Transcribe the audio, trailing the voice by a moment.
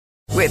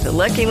With the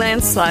Lucky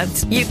Land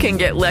Slots, you can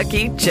get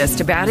lucky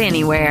just about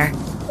anywhere.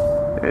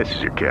 This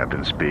is your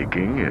captain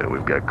speaking.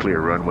 We've got clear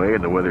runway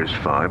and the weather's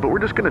fine, but we're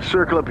just going to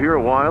circle up here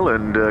a while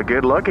and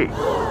get lucky.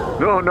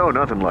 No,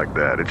 nothing like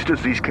that. It's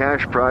just these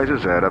cash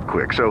prizes add up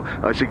quick. So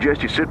I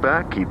suggest you sit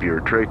back, keep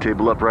your tray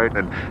table upright,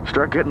 and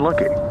start getting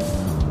lucky.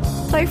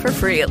 Play for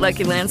free at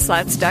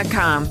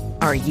LuckyLandSlots.com.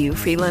 Are you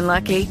feeling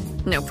lucky?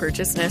 No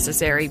purchase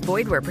necessary.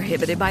 Void where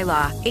prohibited by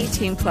law.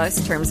 18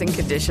 plus terms and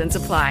conditions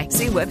apply.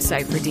 See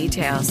website for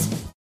details.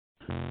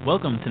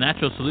 Welcome to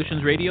Natural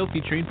Solutions Radio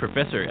featuring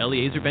Professor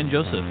Eliezer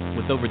Ben-Joseph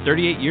with over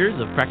 38 years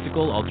of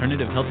practical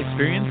alternative health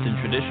experience in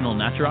traditional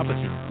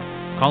naturopathy.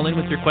 Call in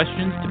with your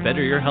questions to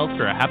better your health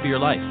for a happier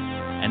life.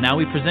 And now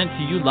we present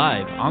to you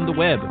live on the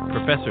web,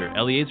 Professor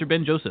Eliezer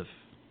Ben-Joseph.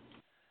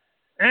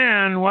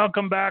 And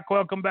welcome back.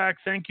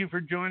 Thank you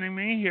for joining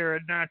me here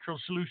at Natural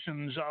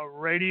Solutions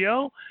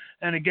Radio.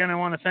 And again, I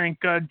want to thank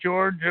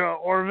George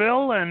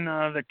Orville and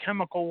the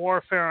Chemical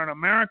Warfare in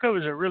America. It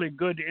was a really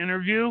good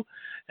interview.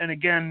 And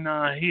again,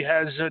 he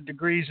has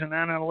degrees in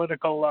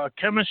analytical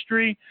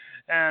chemistry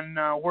and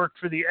worked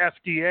for the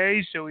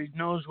FDA, so he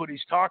knows what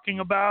he's talking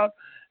about.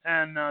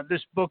 And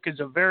this book is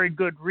a very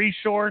good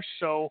resource.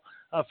 So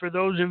for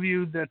those of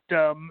you that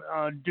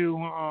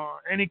do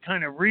any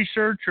kind of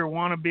research or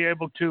want to be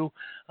able to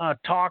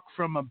talk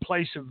from a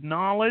place of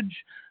knowledge,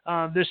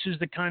 this is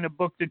the kind of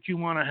book that you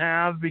want to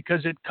have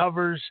because it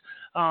covers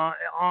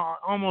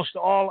almost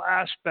all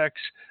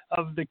aspects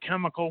of the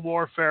chemical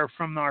warfare,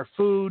 from our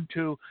food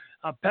to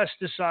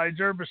pesticides,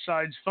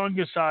 herbicides,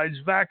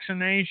 fungicides,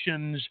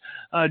 vaccinations,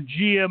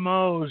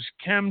 GMOs,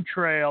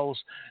 chemtrails.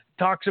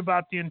 Talks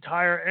about the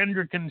entire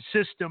endocrine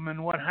system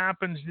and what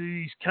happens to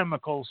these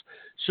chemicals.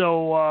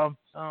 So,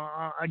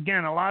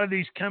 again, a lot of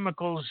these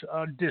chemicals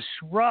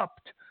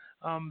disrupt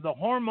the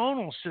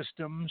hormonal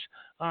systems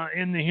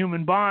in the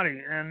human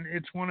body. And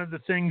it's one of the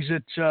things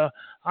that's,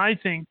 I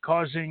think,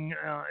 causing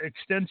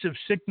extensive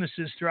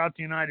sicknesses throughout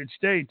the United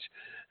States.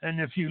 And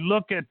if you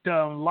look at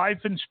life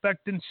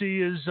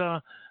expectancy is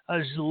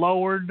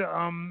lowered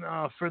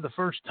for the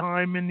first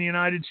time in the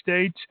United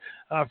States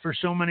for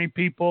so many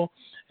people.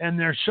 And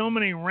there's so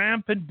many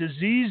rampant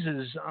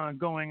diseases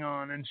going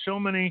on and so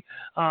many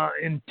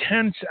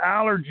intense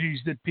allergies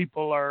that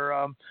people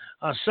are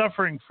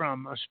suffering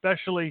from,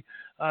 especially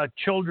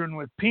children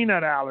with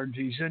peanut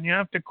allergies. And you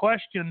have to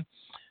question,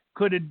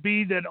 could it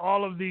be that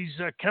all of these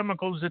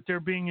chemicals that they're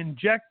being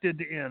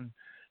injected in?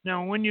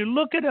 Now, when you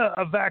look at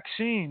a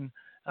vaccine,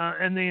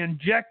 and they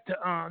inject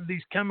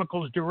these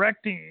chemicals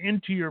directly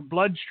into your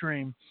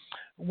bloodstream,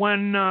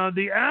 when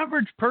the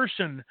average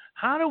person,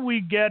 how do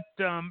we get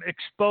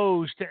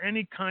exposed to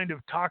any kind of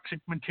toxic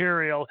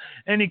material,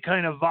 any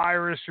kind of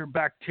virus or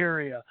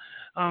bacteria?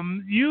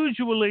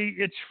 Usually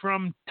it's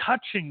from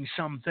touching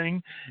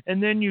something,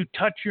 and then you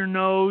touch your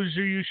nose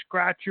or you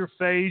scratch your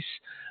face,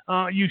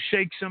 you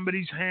shake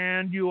somebody's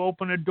hand, you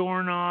open a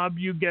doorknob,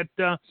 you get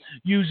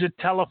use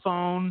a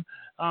telephone,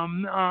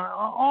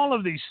 all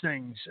of these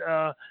things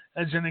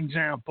as an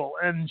example.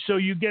 And so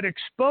you get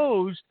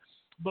exposed.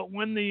 But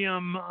when the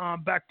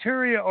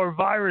bacteria or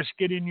virus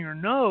get in your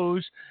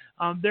nose,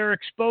 they're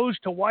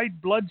exposed to white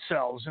blood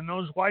cells, and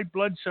those white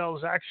blood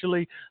cells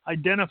actually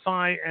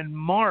identify and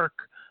mark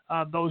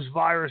those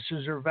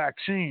viruses or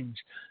vaccines.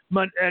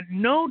 But at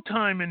no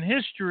time in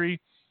history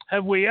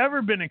have we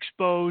ever been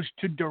exposed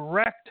to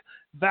direct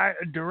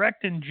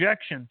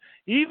injection.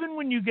 Even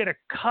when you get a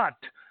cut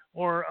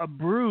or a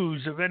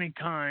bruise of any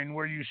kind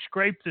where you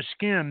scrape the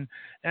skin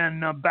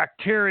and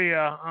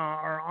bacteria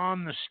are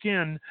on the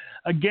skin,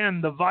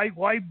 again, the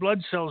white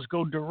blood cells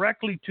go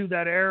directly to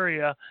that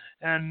area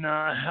and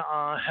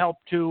help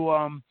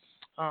to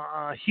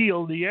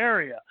heal the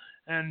area.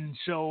 And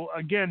so,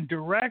 again,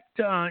 direct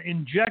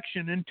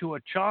injection into a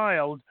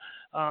child,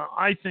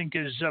 I think,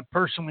 is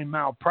personally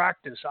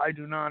malpractice. I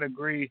do not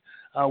agree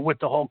with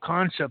the whole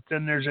concept,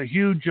 and there's a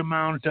huge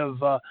amount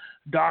of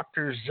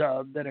doctors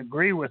that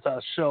agree with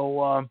us.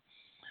 So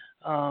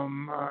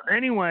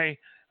anyway,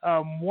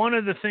 one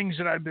of the things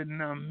that I've been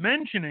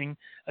mentioning,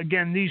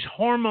 again, these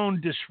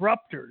hormone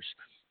disruptors,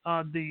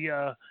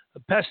 the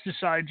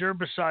pesticides,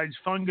 herbicides,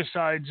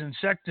 fungicides,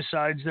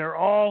 insecticides, they're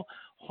all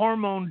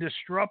hormone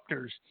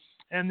disruptors.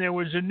 And there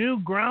was a new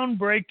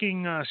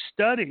groundbreaking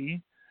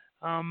study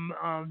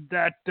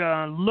that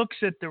looks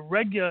at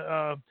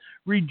the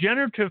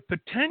regenerative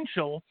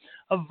potential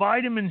of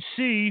vitamin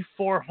C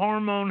for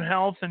hormone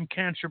health and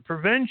cancer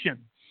prevention.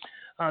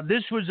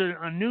 This was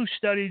a new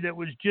study that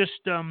was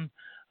just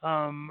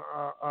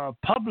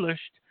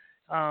published,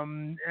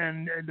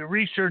 and the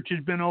research has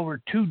been over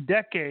 2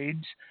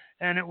 decades,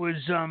 and it was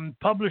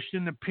published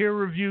in the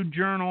peer-reviewed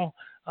journal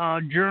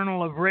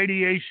of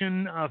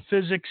Radiation,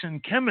 Physics,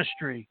 and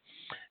Chemistry.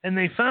 And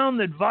they found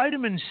that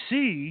vitamin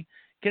C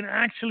can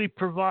actually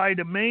provide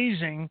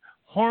amazing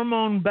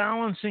hormone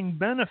balancing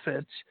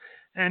benefits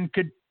and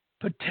could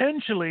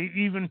potentially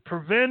even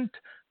prevent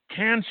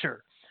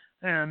cancer.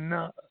 And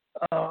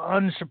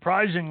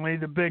unsurprisingly,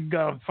 the big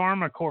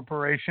pharma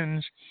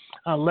corporations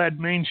led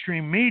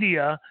mainstream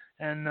media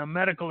and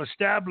medical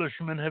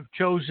establishment have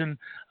chosen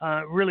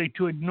really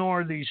to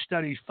ignore these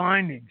studies'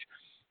 findings.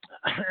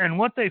 And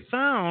what they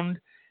found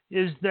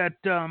is that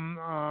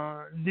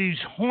these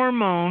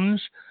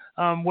hormones,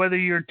 whether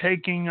you're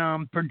taking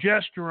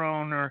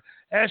progesterone or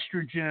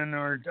estrogen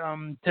or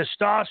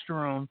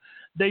testosterone,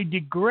 they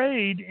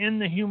degrade in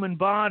the human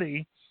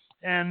body,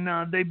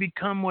 and they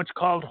become what's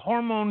called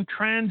hormone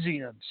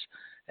transients,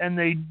 and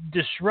they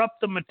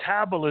disrupt the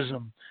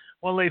metabolism.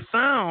 Well, they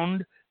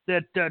found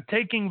that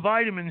taking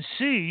vitamin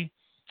C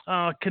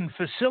can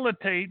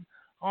facilitate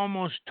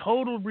almost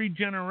total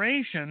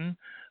regeneration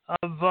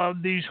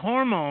of these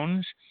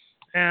hormones,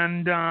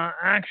 and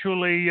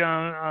actually,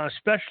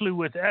 especially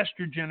with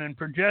estrogen and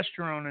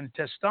progesterone and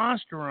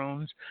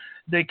testosterones,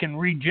 they can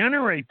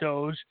regenerate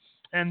those,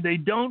 and they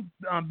don't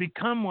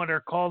become what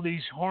are called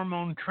these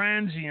hormone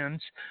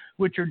transients,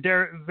 which are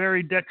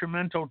very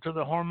detrimental to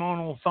the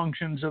hormonal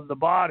functions of the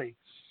body.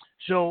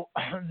 So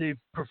the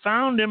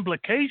profound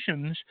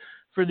implications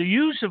for the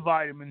use of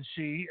vitamin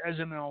C as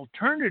an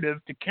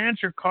alternative to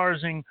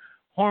cancer-causing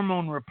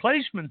hormone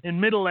replacement in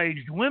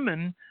middle-aged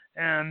women,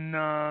 and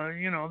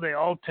they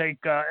all take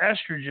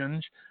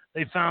estrogens.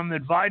 They found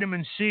that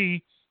vitamin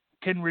C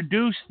can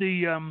reduce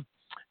the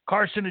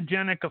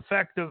carcinogenic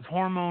effect of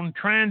hormone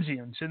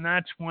transients, and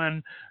that's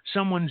when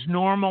someone's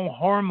normal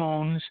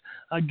hormones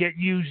get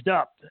used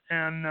up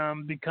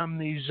and become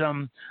these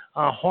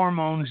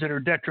hormones that are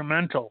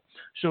detrimental.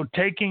 So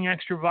taking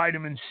extra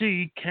vitamin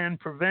C can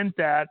prevent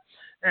that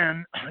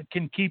and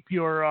can keep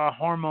your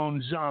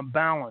hormones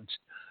balanced.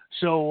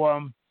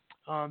 So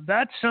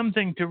that's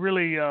something to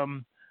really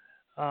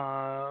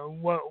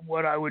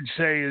what I would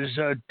say is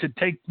to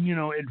take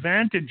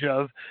advantage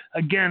of,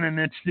 again, and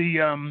it's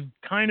the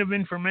kind of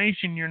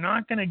information you're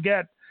not going to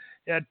get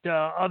at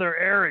other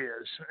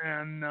areas,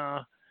 and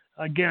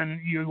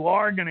again, you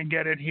are going to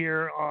get it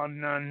here on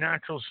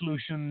Natural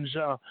Solutions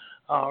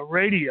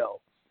Radio,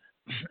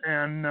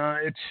 and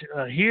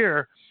it's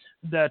here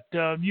that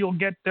you'll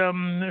get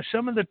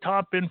some of the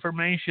top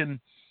information.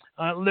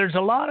 There's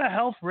a lot of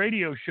health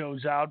radio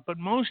shows out, but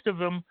most of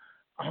them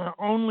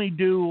only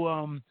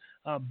do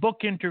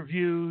book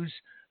interviews,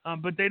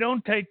 but they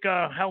don't take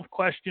health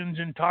questions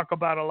and talk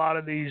about a lot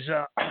of these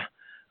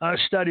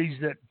studies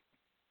that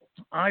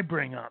I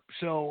bring up.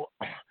 So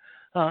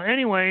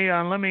anyway,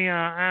 let me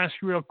ask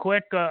real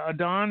quick,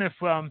 Don, if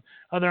are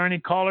there any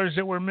callers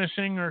that we're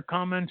missing or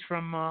comments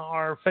from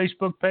our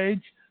Facebook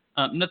page?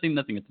 Nothing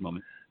at the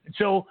moment.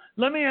 So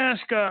let me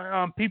ask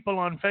people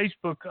on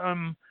Facebook,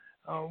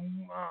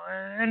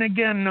 and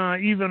again,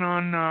 even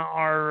on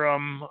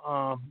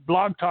our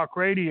Blog Talk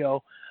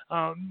Radio,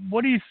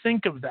 what do you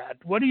think of that?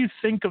 What do you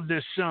think of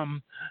this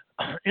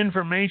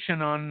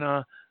information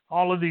on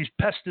all of these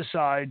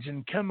pesticides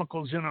and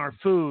chemicals in our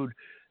food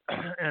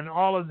and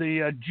all of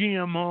the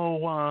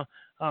GMO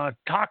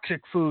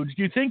toxic foods?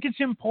 Do you think it's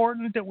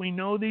important that we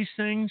know these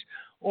things,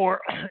 or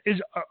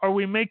are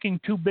we making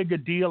too big a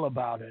deal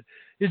about it?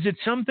 Is it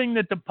something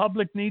that the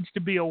public needs to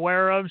be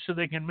aware of so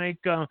they can make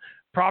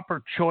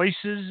proper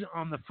choices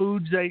on the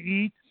foods they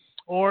eat,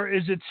 or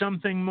is it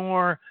something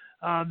more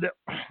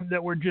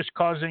that we're just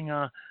causing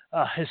a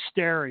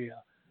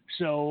hysteria?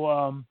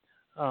 So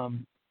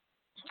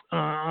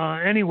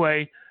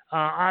anyway,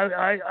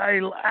 I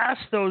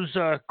ask those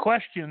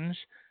questions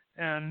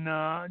and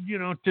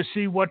to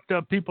see what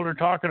people are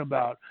talking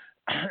about.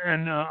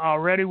 And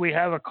already we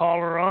have a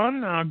caller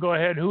on. Go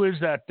ahead. Who is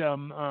that,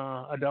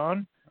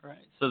 Adon? All right.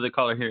 So the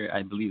caller here,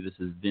 I believe this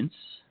is Vince.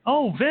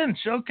 Oh, Vince.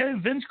 Okay,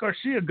 Vince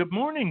Garcia. Good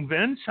morning,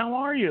 Vince. How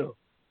are you?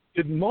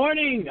 Good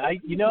morning. I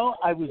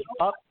was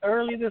up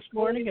early this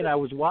morning and I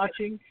was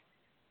watching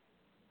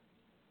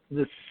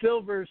the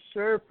Silver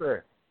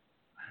Surfer.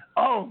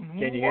 Oh,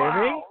 can you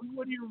hear me?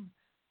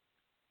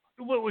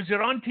 What was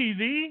it on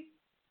TV?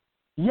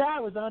 Yeah,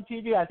 it was on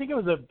TV. I think it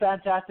was a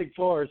Fantastic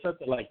Four or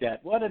something like that.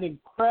 What an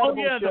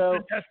incredible show!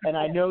 And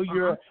I know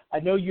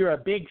you're a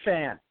big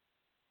fan.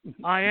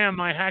 I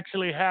am. I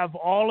actually have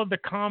all of the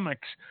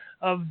comics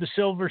of the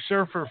Silver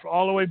Surfer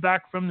all the way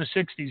back from the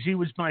 60s. He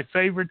was my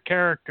favorite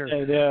character.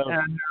 I know.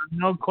 And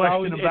no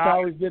question about it. It's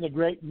always been a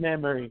great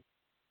memory.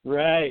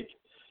 Right.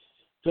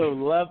 So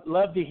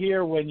love to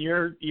hear when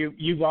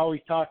you've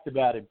always talked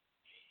about him.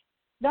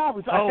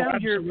 No, I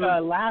found your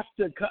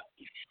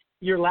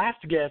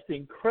last guest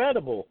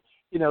incredible,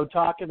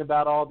 talking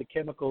about all the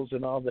chemicals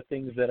and all the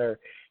things that are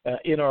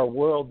in our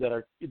world that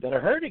are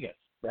hurting us,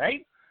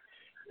 right?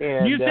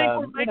 And, do you think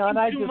we're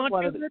making too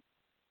much of it?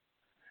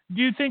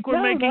 Do you think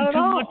we're making too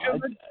much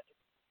of it?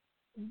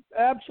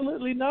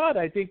 Absolutely not.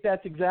 I think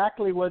that's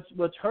exactly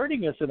what's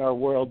hurting us in our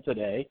world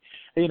today.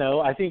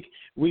 I think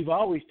we've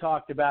always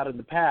talked about in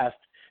the past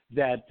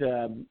that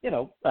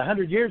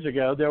 100 years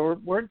ago there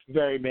weren't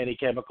very many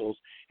chemicals,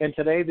 and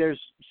today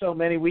there's so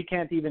many we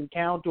can't even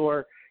count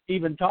or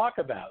even talk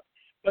about.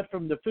 But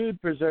from the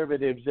food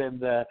preservatives and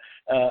the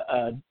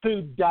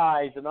food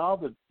dyes and all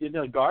the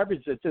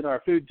garbage that's in our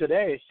food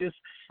today, it's just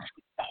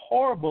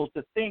horrible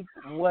to think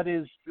what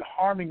is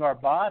harming our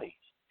bodies.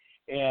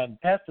 And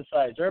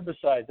pesticides,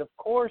 herbicides, of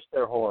course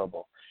they're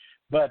horrible.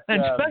 But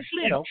and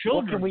especially in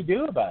children, what can we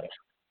do about it?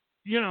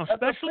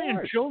 Especially in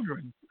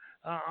children.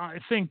 I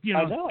think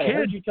I know. kids, I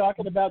heard you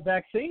talking about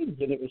vaccines,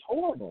 and it was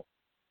horrible.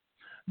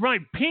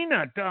 Right,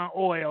 peanut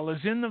oil is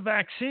in the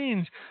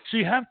vaccines, so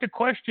you have to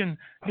question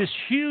this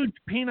huge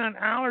peanut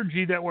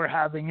allergy that we're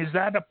having. Is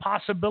that a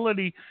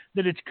possibility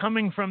that it's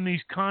coming from these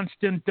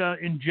constant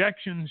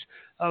injections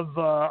of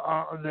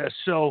this?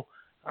 So,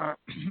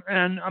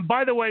 and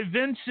by the way,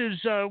 Vince is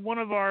one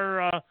of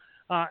our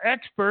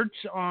experts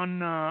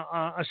on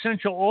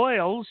essential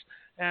oils.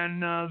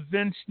 And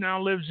Vince now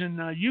lives in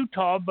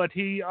Utah, but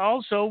he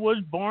also was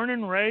born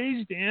and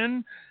raised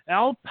in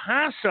El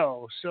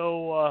Paso.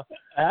 So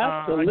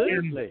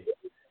absolutely,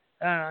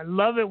 I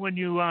love it when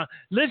you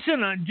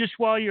listen. Just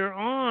while you're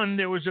on,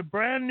 there was a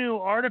brand new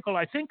article.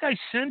 I think I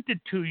sent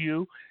it to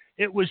you.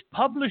 It was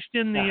published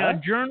in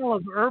the Journal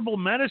of Herbal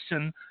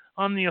Medicine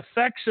on the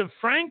effects of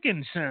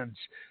frankincense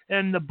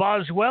and the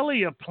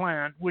boswellia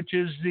plant, which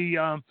is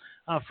the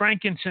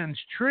frankincense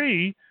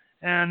tree.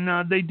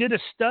 And they did a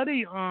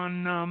study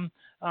on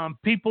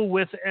people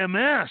with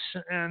MS,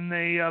 and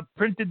they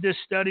printed this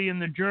study in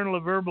the Journal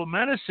of Herbal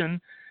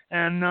Medicine,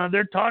 and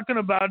they're talking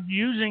about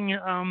using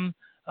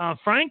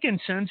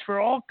frankincense for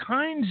all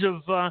kinds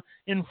of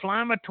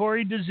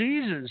inflammatory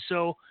diseases.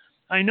 So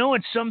I know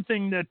it's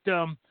something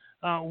that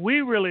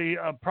we really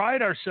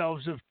pride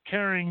ourselves of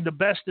carrying the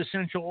best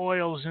essential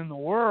oils in the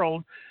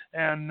world,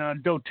 and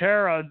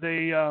doTERRA,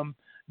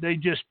 they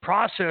just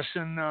process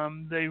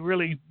and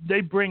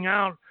they bring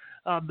out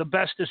the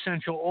best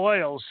essential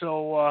oils.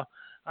 So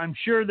I'm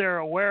sure they're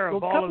aware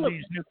of all of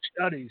these new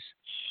studies.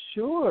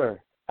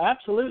 Sure,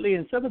 absolutely.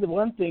 And some of the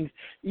one things,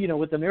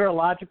 with the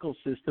neurological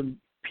system,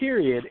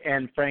 period,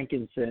 and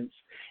frankincense.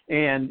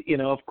 And,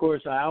 of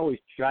course, I always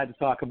try to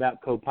talk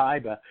about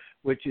copaiba,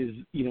 which is,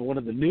 one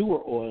of the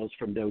newer oils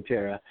from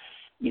doTERRA.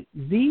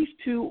 These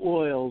two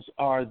oils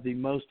are the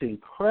most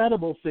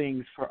incredible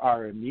things for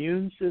our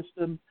immune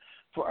system,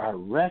 for our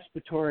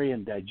respiratory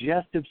and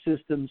digestive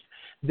systems,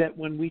 that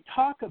when we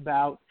talk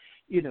about,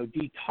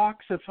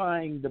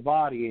 detoxifying the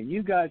body, and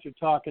you guys are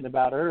talking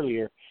about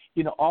earlier,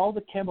 all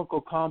the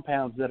chemical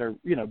compounds that are,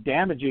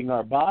 damaging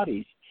our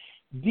bodies,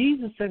 these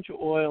essential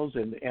oils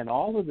and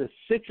all of the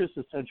citrus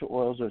essential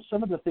oils are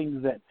some of the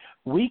things that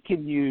we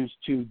can use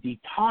to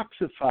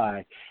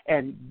detoxify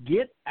and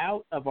get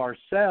out of our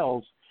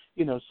cells,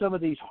 some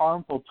of these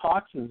harmful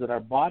toxins that our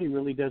body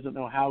really doesn't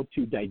know how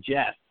to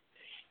digest.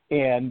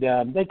 And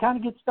they kind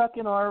of get stuck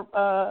in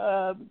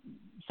our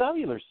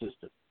cellular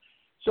system.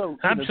 So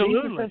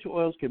absolutely, these essential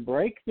oils can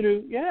break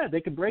through. Yeah,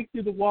 they can break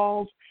through the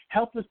walls,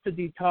 help us to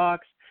detox.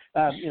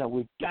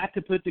 We've got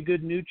to put the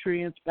good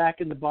nutrients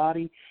back in the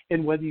body.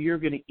 And whether you're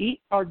going to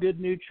eat our good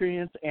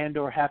nutrients and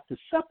or have to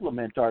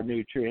supplement our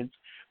nutrients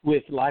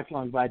with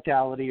lifelong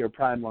vitality or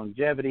prime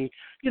longevity,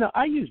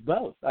 I use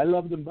both. I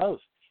love them both.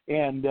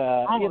 And,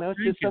 it's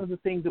just some of the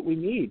things that we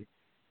need.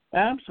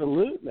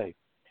 Absolutely.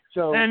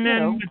 So, and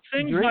then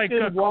things like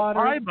water.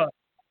 copaiba.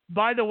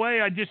 By the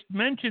way, I just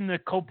mentioned the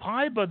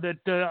copaiba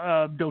that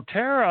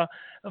doTERRA,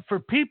 for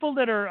people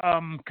that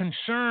are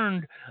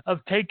concerned of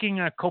taking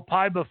a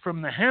copaiba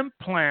from the hemp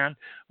plant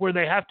where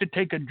they have to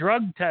take a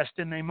drug test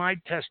and they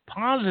might test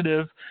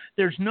positive,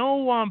 there's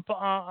no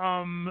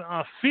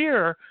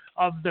fear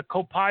of the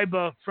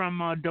copaiba from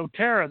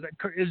doTERRA.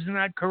 Isn't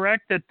that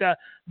correct? That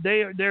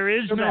there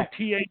is correct.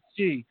 No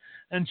THC,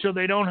 and so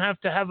they don't have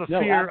to have a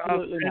fear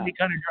of any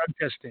kind of drug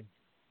testing.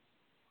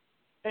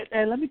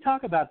 And let me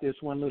talk about this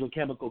one little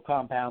chemical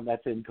compound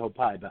that's in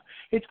copaiba.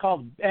 It's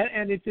called,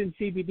 and it's in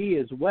CBD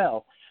as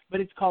well, but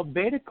it's called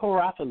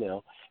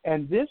beta-caryophyllol.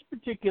 And this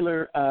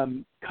particular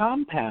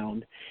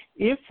compound,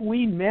 if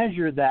we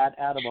measure that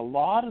out of a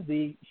lot of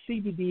the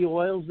CBD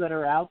oils that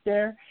are out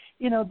there,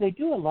 they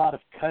do a lot of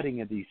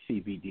cutting of these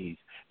CBDs.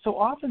 So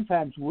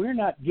oftentimes we're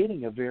not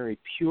getting a very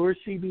pure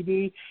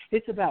CBD.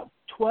 It's about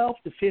 12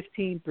 to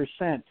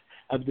 15%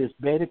 of this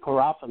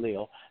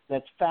beta-caryophyllol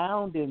that's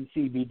found in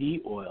CBD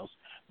oils.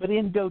 But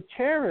in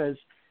doTERRA's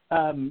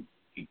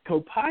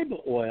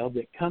copaiba oil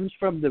that comes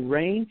from the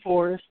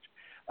rainforest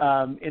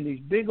and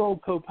these big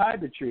old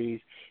copaiba trees,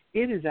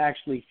 it is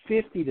actually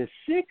 50 to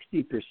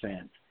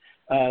 60%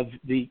 of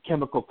the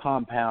chemical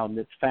compound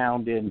that's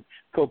found in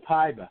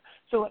copaiba.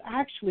 So it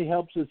actually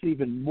helps us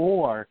even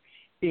more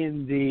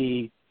in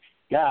the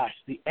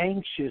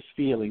anxious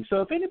feeling.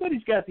 So if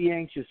anybody's got the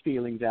anxious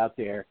feelings out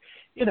there,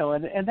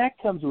 and that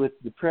comes with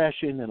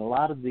depression and a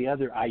lot of the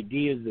other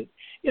ideas that,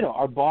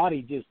 our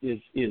body just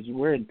is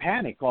we're in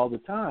panic all the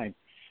time.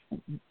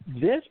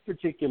 This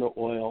particular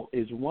oil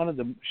is one of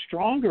the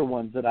stronger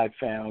ones that I've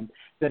found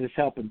that is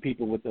helping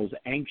people with those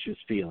anxious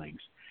feelings.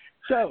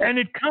 So, and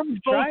it comes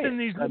both in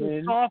these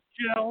little soft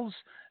gels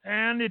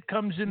and it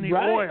comes in the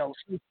oils.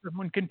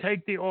 Someone can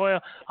take the oil.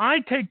 I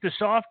take the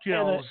soft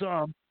gels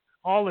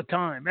all the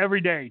time,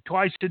 every day,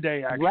 twice a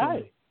day,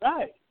 actually.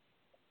 Right.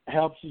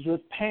 Helps us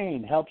with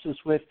pain, helps us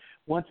with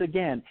once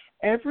again,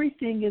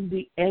 everything in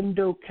the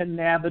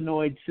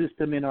endocannabinoid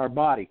system in our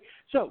body.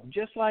 So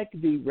just like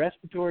the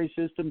respiratory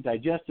system,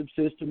 digestive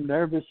system,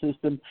 nervous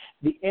system,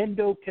 the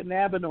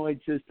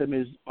endocannabinoid system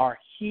is our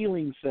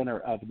healing center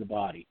of the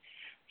body.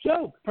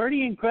 So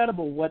pretty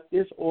incredible what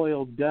this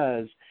oil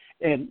does.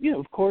 And,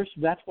 of course,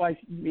 that's why,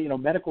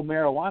 medical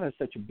marijuana is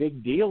such a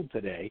big deal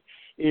today,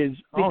 is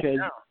because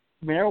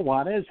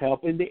marijuana is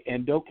helping the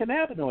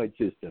endocannabinoid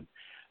system.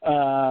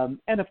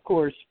 And, of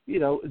course,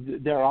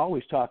 they're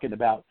always talking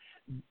about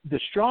the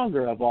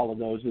stronger of all of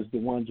those is the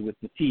ones with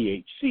the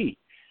THC.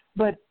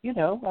 But,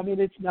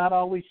 it's not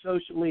always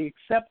socially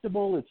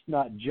acceptable. It's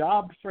not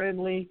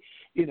job-friendly,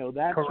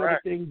 that sort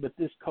of thing. But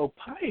this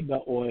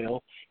copaiba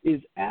oil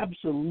is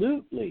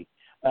absolutely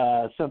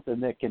something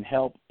that can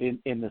help in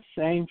the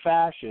same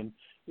fashion,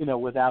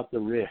 without the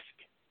risk.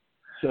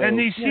 So, and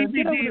these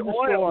CBD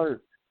oils,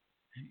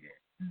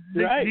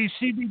 these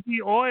CBD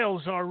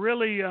oils are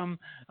really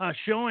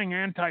showing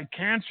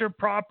anti-cancer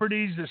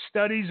properties. The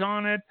studies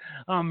on it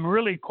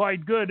really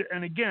quite good.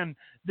 And again,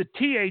 the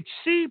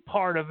THC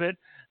part of it,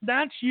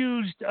 that's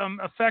used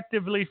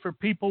effectively for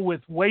people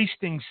with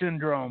wasting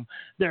syndrome.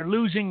 They're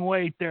losing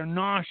weight, they're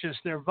nauseous,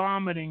 they're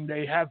vomiting,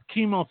 they have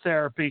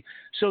chemotherapy.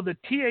 So the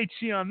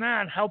THC on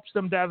that helps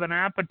them to have an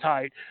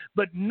appetite.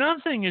 But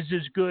nothing is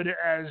as good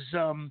as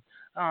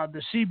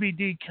the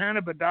CBD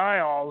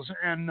cannabidiols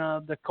and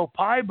the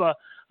copaiba.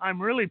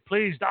 I'm really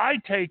pleased. I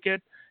take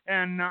it,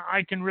 and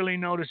I can really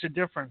notice a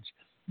difference.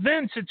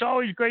 Vince, it's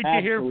always great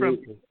to hear from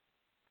you.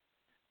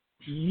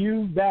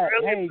 You bet.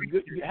 Really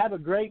have a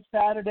great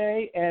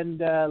Saturday,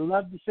 and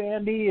love to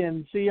Sandy,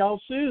 and see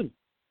y'all soon.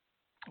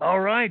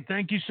 All right.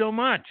 Thank you so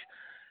much.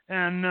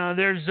 And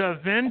there's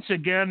Vince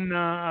again.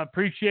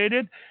 Appreciate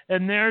it.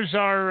 And there's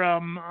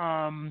our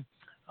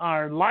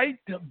light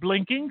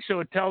blinking, so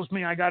it tells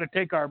me I got to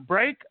take our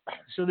break.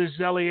 So this is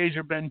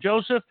Eliezer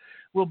Ben-Joseph.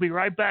 We'll be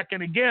right back.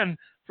 And again,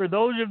 for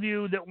those of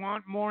you that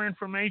want more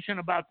information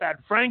about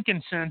that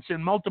frankincense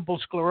and multiple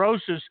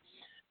sclerosis,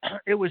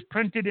 it was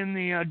printed in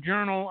the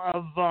Journal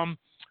of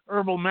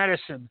Herbal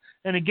Medicine.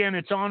 And again,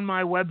 it's on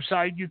my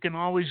website. You can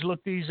always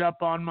look these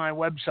up on my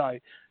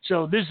website.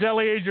 So this is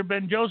Eliezer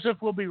Ben-Joseph.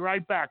 We'll be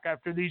right back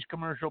after these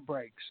commercial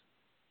breaks.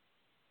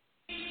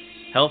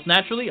 Health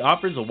Naturally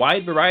offers a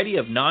wide variety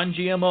of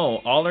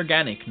non-GMO,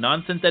 all-organic,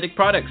 non-synthetic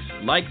products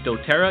like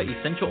doTERRA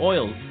essential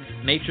oils,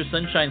 Nature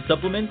Sunshine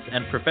supplements,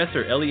 and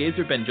Professor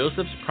Eliezer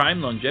Ben-Joseph's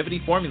Prime Longevity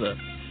Formula.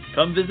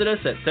 Come visit us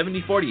at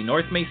 7040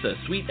 North Mesa,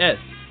 Suite S,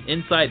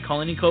 inside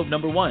Colony Cove No.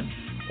 1,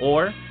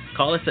 or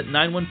call us at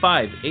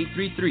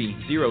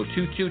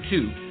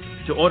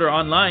 915-833-0222. To order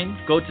online,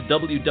 go to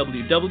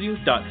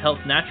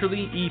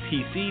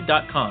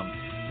www.healthnaturallyetc.com.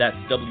 That's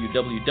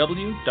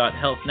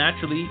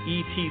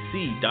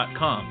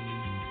www.healthnaturallyetc.com.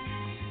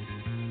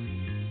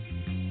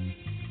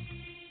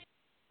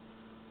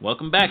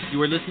 Welcome back.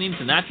 You are listening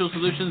to Natural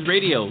Solutions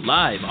Radio,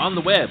 live on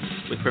the web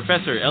with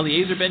Professor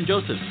Eliezer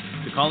Ben-Joseph.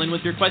 To call in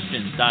with your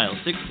questions, dial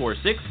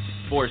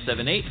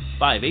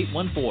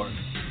 646-478-5814.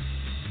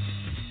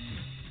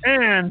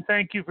 And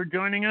thank you for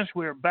joining us.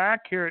 We're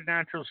back here at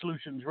Natural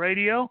Solutions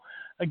Radio.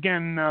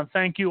 Again,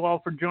 thank you all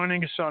for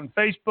joining us on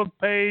Facebook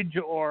page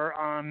or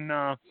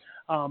on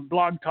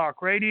Blog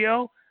Talk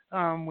Radio.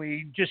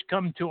 We just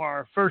come to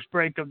our first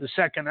break of the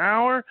second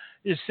hour.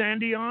 Is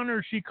Sandy on, or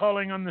is she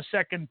calling on the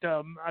second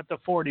at the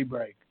 40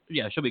 break?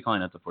 Yeah, she'll be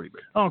calling at the 40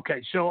 break.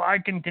 Okay, so I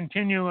can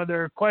continue. Are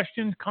there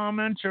questions,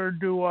 comments, or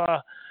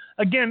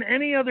again,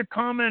 any other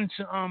comments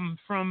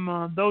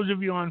from those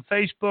of you on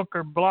Facebook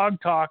or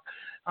Blog Talk?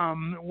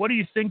 What do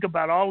you think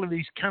about all of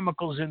these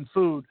chemicals in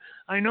food?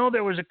 I know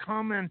there was a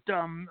comment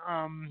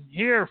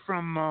here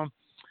from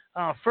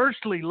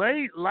lastly,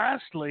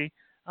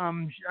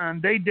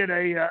 and they did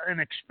an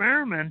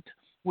experiment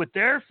with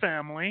their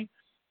family,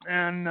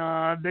 and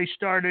they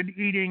started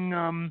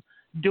eating,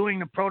 doing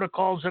the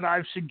protocols that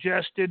I've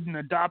suggested, and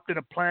adopted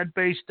a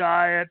plant-based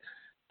diet,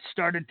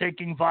 started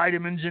taking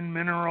vitamins and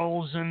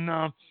minerals,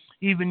 and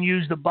even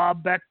used the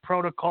Bob Beck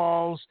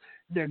protocols,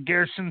 their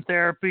Gerson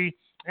therapy,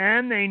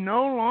 and they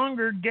no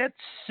longer get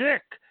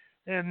sick.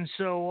 And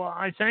so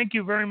I thank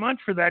you very much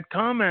for that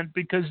comment,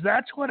 because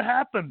that's what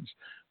happens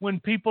when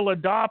people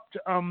adopt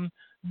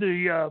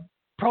the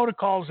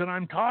protocols that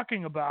I'm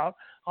talking about.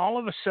 All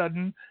of a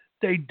sudden,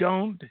 they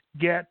don't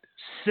get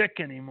sick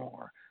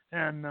anymore.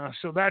 And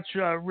so that's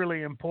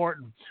really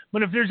important.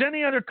 But if there's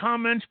any other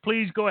comments,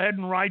 please go ahead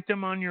and write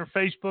them on your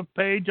Facebook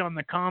page on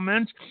the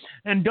comments.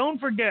 And don't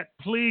forget,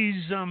 please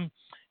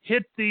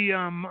hit the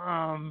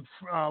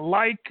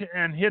like,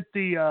 and hit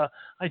the,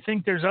 I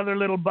think there's other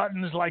little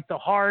buttons like the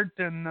heart,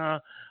 and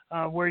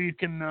where you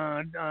can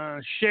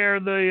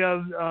share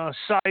the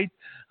site.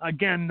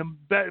 Again,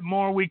 the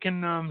more we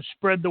can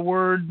spread the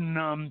word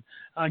and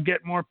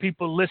get more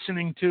people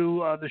listening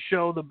to the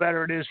show, the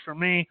better it is for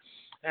me.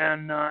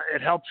 And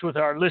it helps with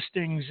our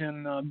listings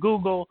in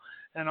Google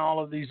and all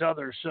of these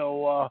others.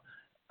 So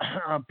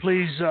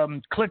please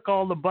click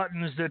all the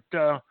buttons that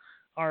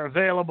are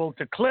available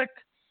to click.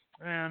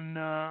 And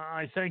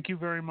I thank you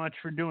very much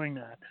for doing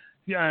that.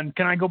 Yeah, and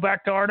can I go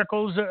back to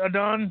articles,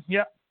 Don?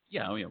 Yeah.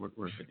 Yeah, we're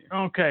good here.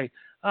 Okay.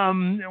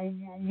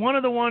 One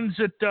of the ones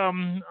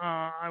that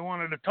I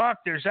wanted to talk,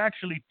 there's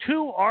actually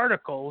 2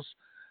 articles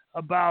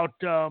about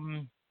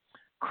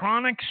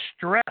chronic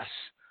stress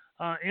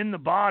in the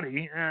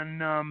body.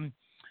 And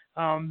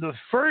the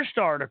first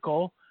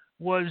article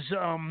was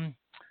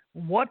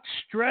what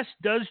stress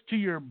does to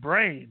your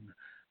brain,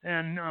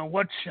 and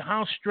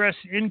how stress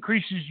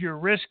increases your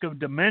risk of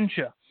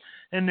dementia.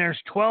 And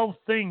there's 12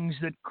 things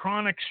that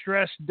chronic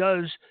stress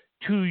does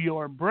to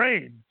your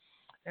brain.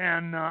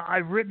 And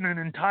I've written an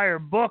entire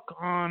book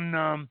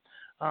on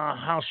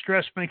how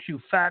stress makes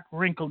you fat,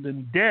 wrinkled,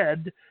 and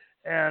dead.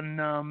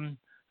 And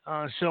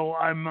so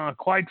I'm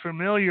quite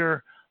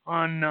familiar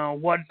on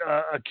what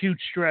acute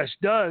stress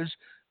does.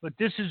 But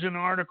this is an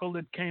article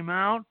that came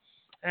out,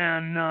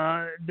 and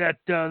that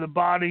the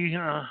body,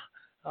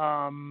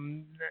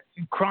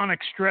 chronic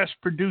stress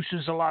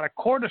produces a lot of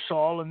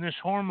cortisol, and this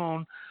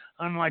hormone,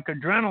 unlike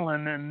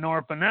adrenaline and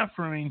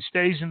norepinephrine,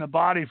 stays in the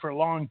body for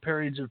long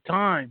periods of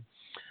time.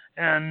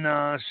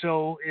 And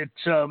so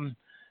it's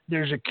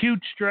there's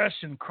acute stress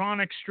and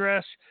chronic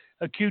stress.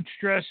 Acute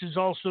stress is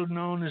also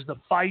known as the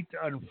fight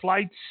and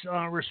flight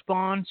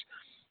response,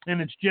 and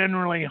it's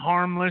generally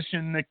harmless,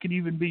 and it can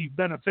even be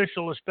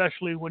beneficial,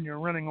 especially when you're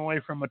running away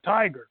from a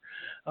tiger,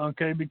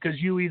 okay, because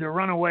you either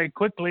run away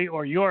quickly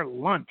or you're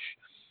lunch.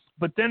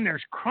 But then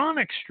there's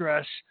chronic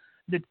stress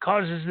that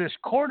causes this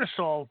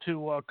cortisol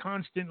to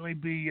constantly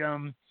be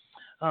in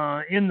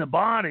the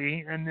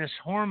body, and this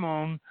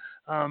hormone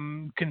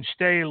can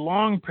stay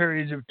long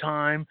periods of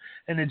time,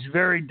 and it's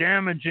very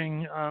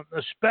damaging,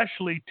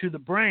 especially to the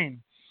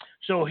brain.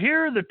 So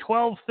here are the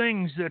 12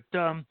 things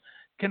that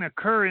can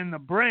occur in the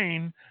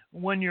brain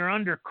when you're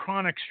under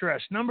chronic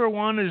stress. Number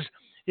 1 is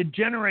it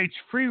generates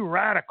free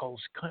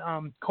radicals.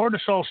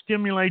 Cortisol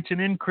stimulates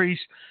an increase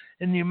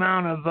in the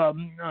amount of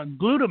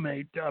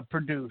glutamate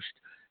produced.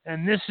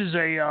 And this is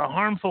a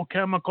harmful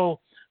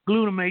chemical.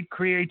 Glutamate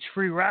creates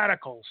free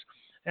radicals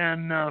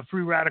and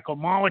free radical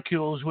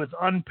molecules with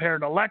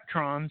unpaired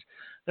electrons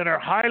that are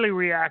highly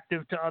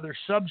reactive to other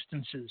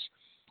substances.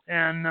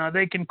 And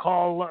they can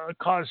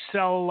cause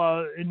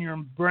cell in your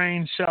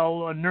brain,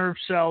 nerve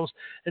cells,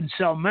 and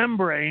cell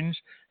membranes,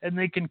 and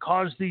they can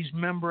cause these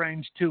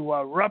membranes to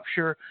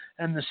rupture,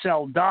 and the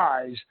cell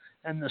dies.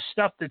 And the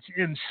stuff that's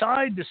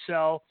inside the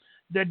cell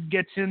that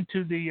gets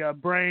into the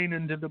brain,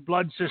 into the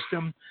blood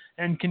system,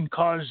 and can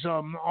cause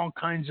all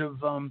kinds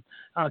of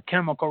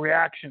chemical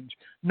reactions.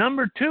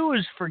 Number 2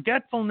 is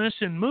forgetfulness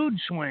and mood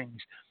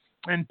swings.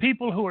 And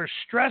people who are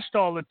stressed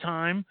all the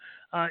time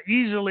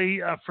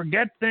easily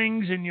forget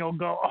things, and you'll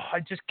go, oh, I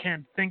just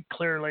can't think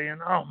clearly,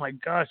 and oh my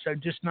gosh,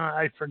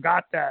 I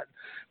forgot that.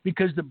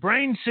 Because the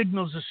brain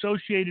signals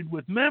associated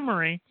with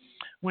memory,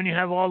 when you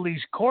have all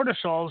these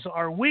cortisols,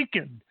 are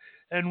weakened.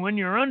 And when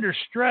you're under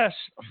stress,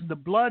 the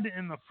blood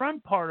in the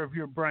front part of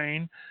your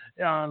brain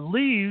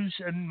leaves,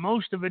 and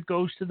most of it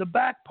goes to the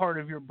back part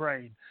of your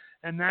brain.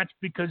 And that's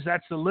because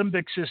that's the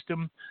limbic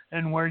system,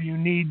 and where you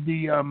need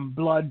the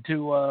blood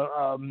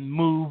to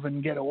move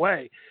and get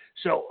away.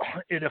 So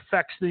it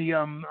affects the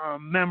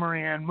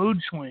memory and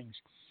mood swings.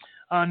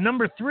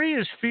 Number 3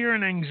 is fear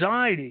and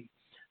anxiety.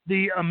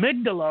 The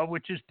amygdala,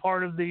 which is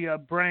part of the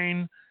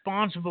brain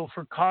responsible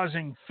for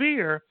causing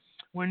fear,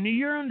 when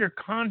you're under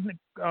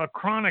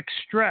chronic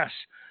stress,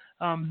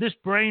 this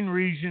brain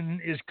region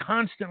is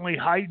constantly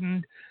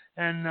heightened,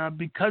 and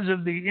because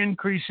of the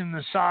increase in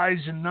the size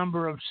and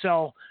number of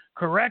cell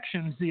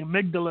corrections, the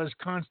amygdala is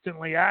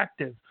constantly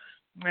active.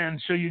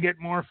 And so you get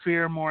more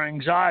fear, more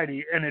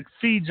anxiety, and it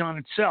feeds on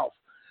itself.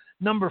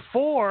 Number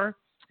 4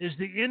 is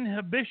the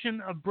inhibition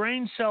of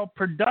brain cell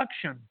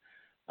production.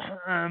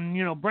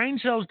 Brain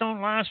cells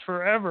don't last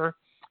forever,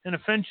 and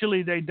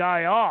eventually they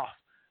die off.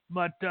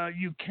 But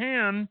you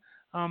can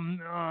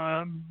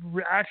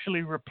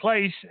actually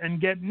replace and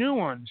get new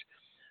ones.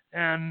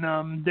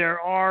 And there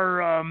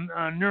are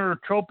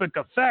neurotropic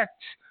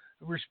effects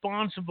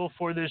responsible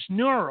for this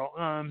new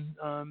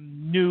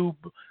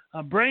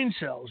brain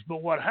cells.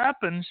 But what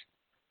happens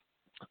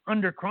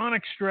under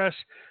chronic stress,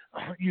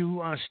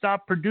 you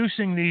stop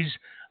producing these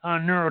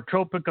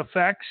neurotropic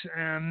effects,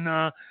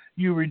 and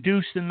you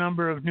reduce the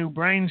number of new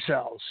brain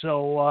cells.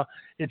 So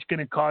it's going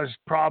to cause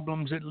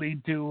problems that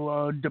lead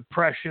to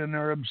depression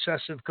or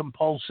obsessive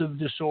compulsive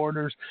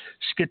disorders,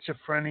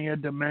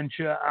 schizophrenia,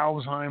 dementia,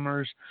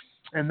 Alzheimer's.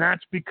 And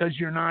that's because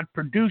you're not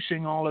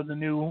producing all of the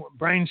new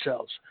brain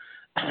cells.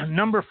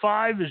 Number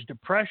 5 is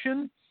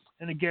depression.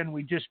 And again,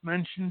 we just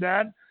mentioned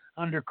that.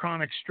 Under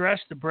chronic stress,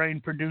 the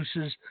brain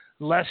produces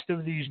less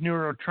of these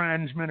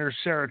neurotransmitters,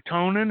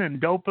 serotonin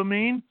and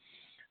dopamine.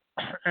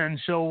 And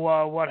so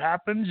what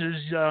happens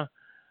is the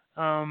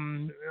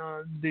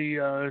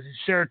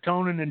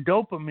serotonin and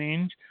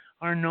dopamine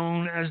are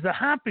known as the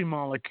happy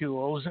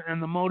molecules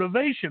and the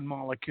motivation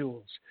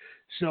molecules.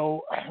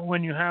 So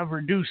when you have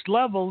reduced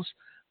levels,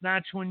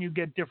 that's when you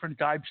get different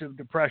types of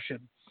depression.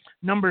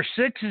 Number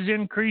 6 is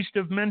increased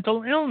of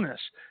mental illness.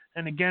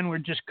 And again, we're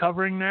just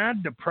covering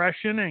that: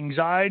 depression,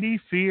 anxiety,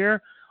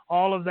 fear,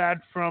 all of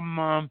that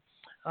from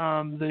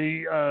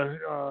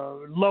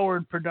the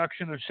lowered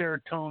production of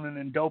serotonin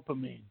and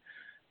dopamine.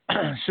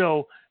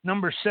 So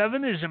number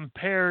 7 is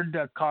impaired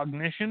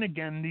cognition.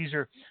 Again, these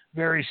are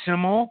very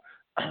similar.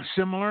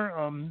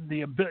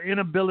 The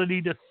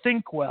inability to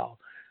think well.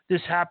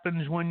 This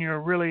happens when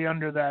you're really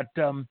under that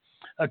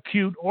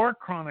acute or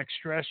chronic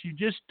stress. You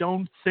just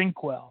don't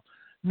think well.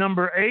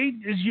 Number 8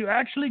 is you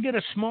actually get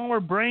a smaller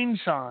brain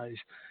size,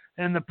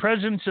 and the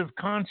presence of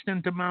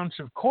constant amounts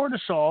of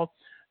cortisol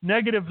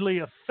negatively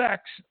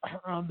affects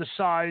the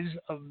size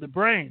of the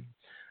brain.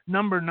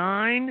 Number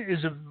 9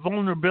 is a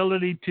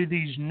vulnerability to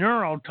these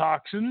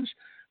neurotoxins.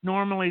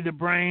 Normally, the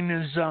brain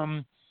is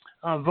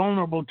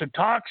vulnerable to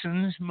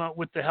toxins.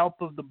 With the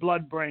help of the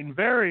blood-brain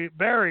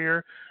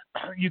barrier,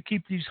 you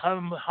keep these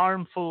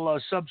harmful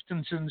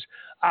substances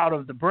out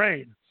of the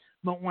brain.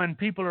 But when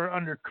people are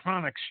under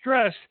chronic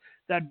stress,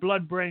 that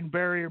blood-brain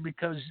barrier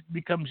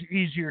becomes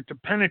easier to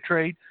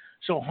penetrate,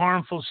 so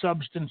harmful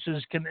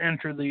substances can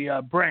enter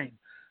the brain.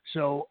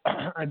 So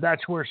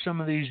that's where some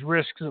of these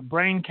risks of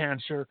brain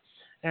cancer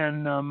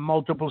and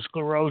multiple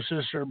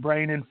sclerosis or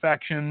brain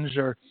infections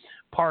or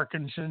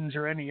Parkinson's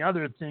or any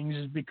other things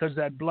is because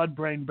that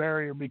blood-brain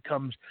barrier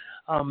becomes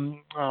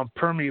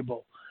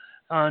permeable.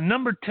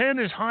 Number 10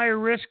 is higher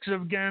risks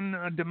of, again,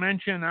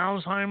 dementia and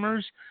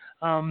Alzheimer's.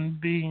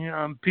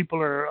 People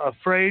are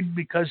afraid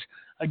because,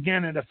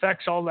 again, it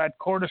affects all that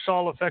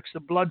cortisol, affects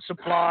the blood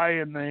supply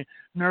and the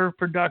nerve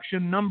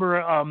production. Number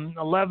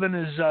 11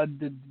 is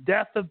the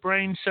death of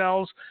brain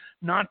cells,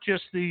 not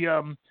just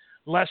the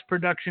less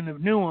production of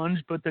new ones,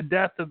 but the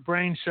death of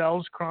brain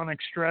cells. Chronic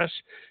stress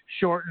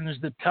shortens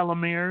the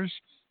telomeres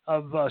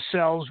of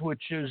cells,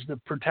 which is the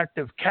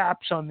protective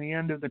caps on the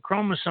end of the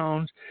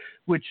chromosomes,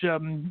 which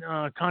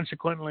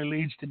consequently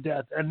leads to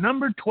death. And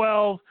number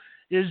 12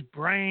 is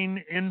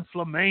brain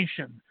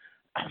inflammation.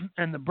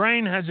 And the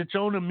brain has its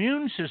own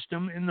immune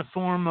system in the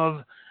form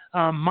of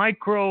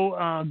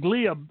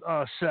microglia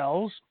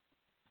cells.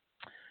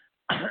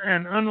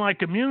 And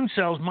unlike immune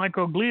cells,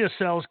 microglia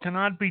cells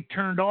cannot be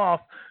turned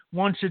off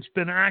once it's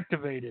been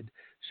activated.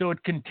 So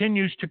it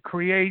continues to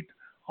create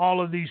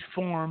all of these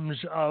forms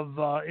of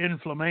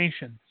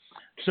inflammation.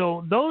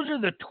 So those are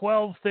the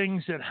 12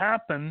 things that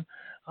happen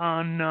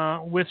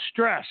with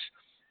stress.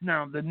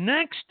 Now, the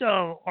next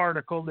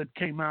article that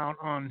came out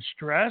on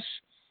stress,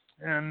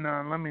 and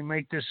let me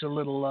make this a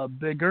little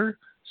bigger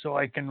so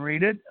I can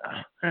read it.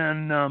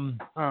 And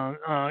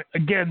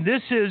again,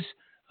 this is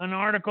an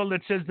article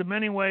that says the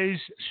many ways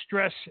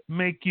stress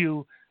make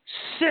you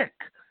sick.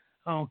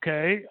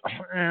 Okay,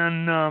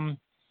 and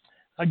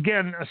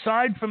again,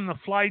 aside from the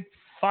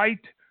fight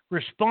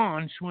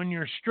response, when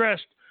you're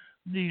stressed,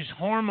 these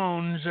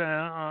hormones,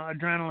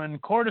 adrenaline,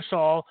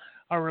 cortisol,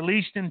 are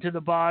released into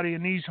the body,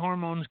 and these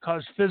hormones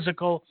cause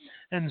physical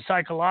and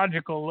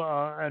psychological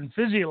and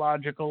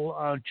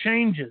physiological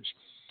changes.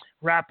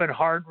 Rapid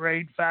heart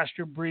rate,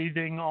 faster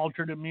breathing,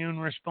 altered immune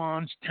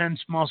response, tense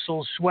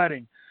muscles,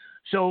 sweating.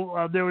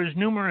 So there was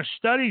numerous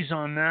studies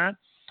on that.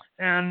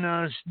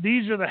 And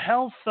these are the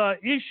health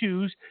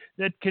issues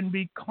that can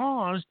be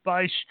caused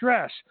by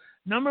stress.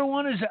 Number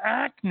 1 is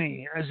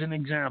acne, as an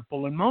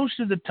example. And most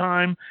of the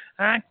time,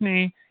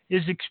 acne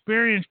is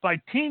experienced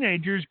by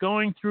teenagers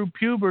going through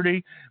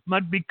puberty,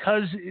 but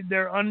because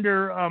they're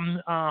under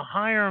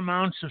higher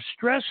amounts of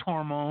stress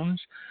hormones,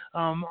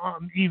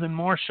 even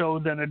more so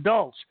than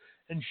adults.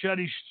 And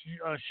studies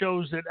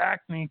shows that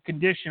acne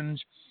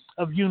conditions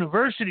of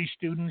university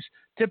students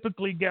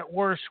typically get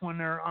worse when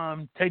they're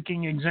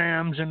taking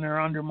exams and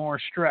they're under more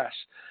stress.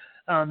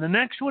 The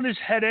next one is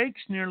headaches.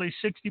 Nearly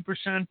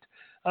 60%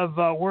 of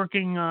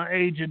working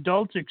age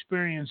adults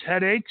experience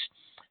headaches,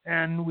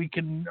 and we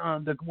can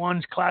the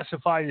ones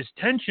classified as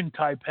tension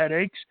type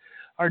headaches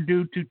are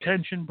due to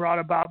tension brought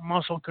about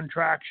muscle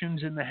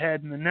contractions in the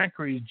head and the neck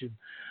region.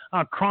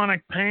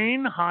 Chronic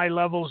pain, high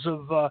levels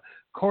of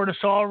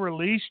cortisol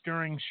released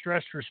during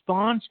stress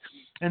response,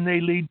 and they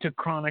lead to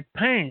chronic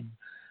pain.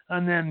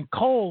 And then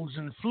colds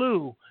and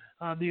flu,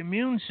 the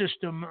immune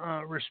system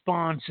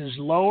response is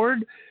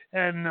lowered,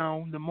 and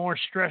the more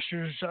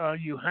stressors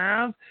you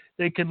have,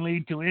 they can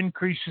lead to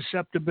increased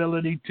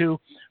susceptibility to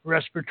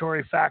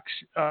respiratory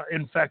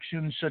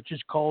infections such as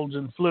colds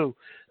and flu.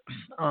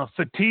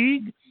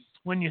 Fatigue,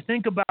 when you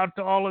think about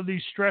all of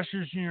these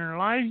stressors in your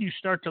life, you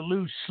start to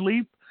lose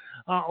sleep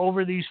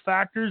over these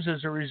factors.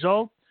 As a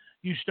result,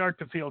 you start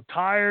to feel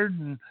tired,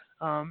 and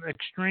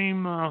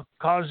extreme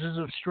causes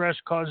of stress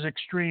cause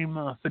extreme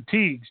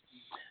fatigues.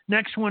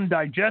 Next one,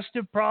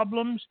 digestive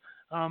problems,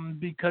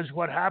 because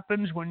what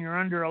happens when you're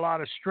under a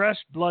lot of stress,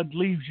 blood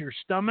leaves your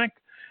stomach,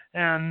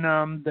 and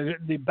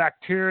the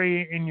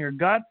bacteria in your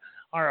gut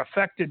are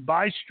affected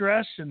by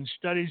stress, and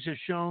studies have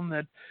shown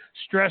that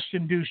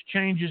stress-induced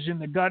changes in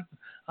the gut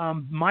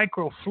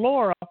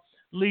microflora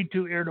lead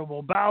to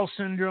irritable bowel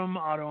syndrome,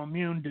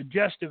 autoimmune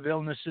digestive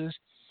illnesses.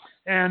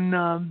 And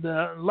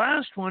the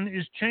last one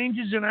is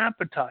changes in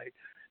appetite.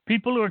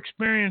 People who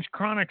experience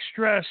chronic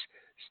stress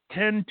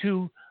tend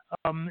to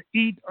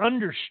eat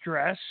under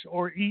stress,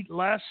 or eat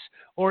less,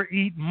 or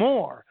eat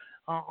more.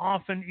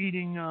 often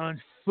eating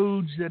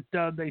foods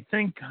that they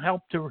think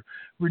help to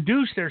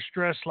reduce their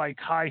stress, like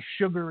high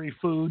sugary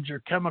foods or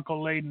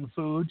chemical-laden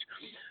foods.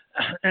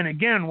 And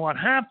again, what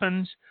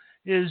happens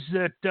is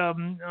that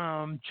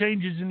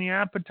changes in the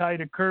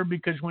appetite occur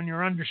because when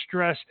you're under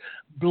stress,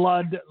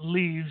 blood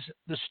leaves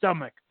the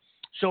stomach.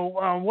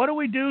 So what do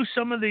we do?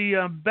 Some of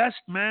the best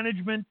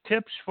management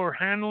tips for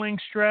handling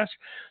stress.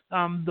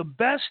 The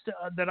best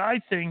that I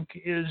think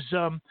is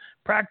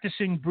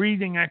practicing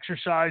breathing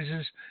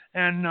exercises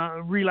and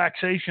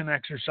relaxation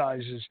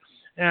exercises.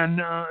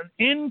 And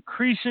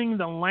increasing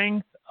the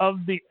length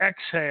of the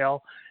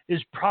exhale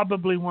is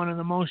probably one of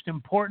the most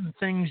important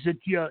things that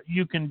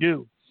you can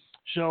do.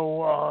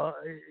 So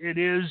it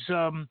is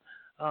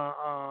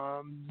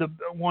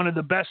one of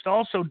the best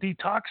also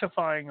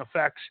detoxifying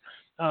effects,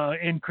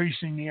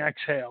 increasing the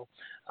exhale.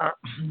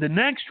 The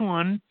next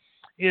one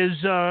is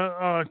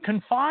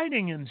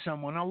confiding in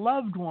someone, a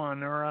loved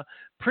one or a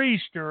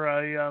priest or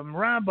a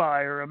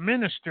rabbi or a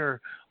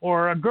minister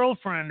or a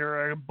girlfriend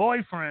or a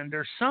boyfriend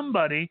or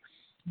somebody,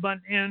 but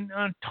in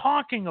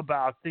talking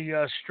about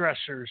the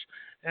stressors.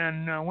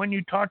 And when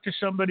you talk to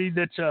somebody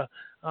that's a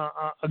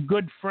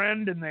good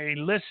friend and they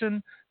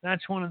listen,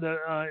 that's one of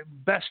the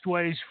best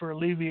ways for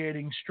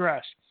alleviating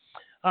stress.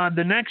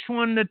 The next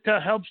one that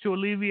helps to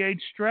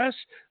alleviate stress,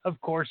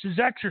 of course, is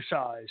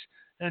exercise.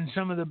 And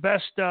some of the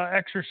best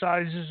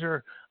exercises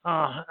are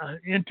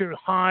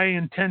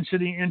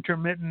high-intensity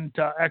intermittent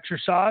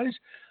exercise.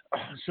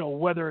 So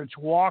whether it's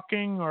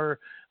walking or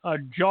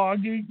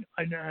jogging,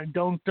 I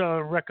don't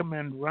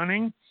recommend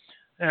running.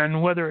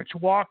 And whether it's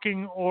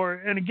walking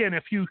and again,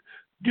 if you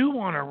do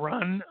want to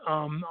run,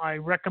 I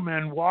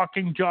recommend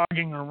walking,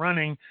 jogging, or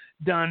running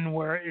done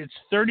where it's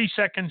 30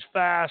 seconds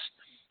fast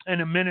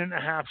and a minute and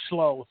a half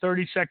slow.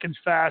 30 seconds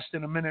fast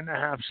and a minute and a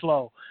half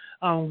slow.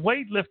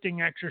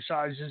 Weightlifting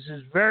exercises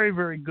is very,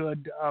 very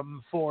good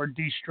for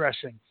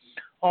de-stressing.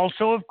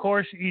 Also, of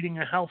course, eating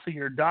a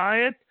healthier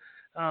diet.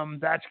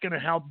 That's going to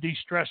help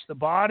de-stress the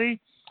body.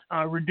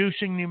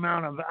 Reducing the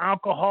amount of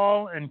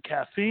alcohol and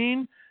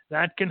caffeine.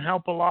 That can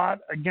help a lot.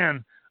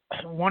 Again,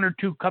 1 or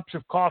 2 cups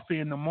of coffee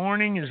in the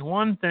morning is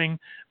one thing,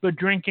 but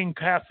drinking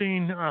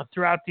caffeine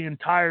throughout the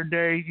entire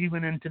day,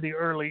 even into the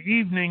early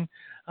evening,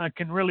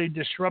 can really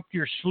disrupt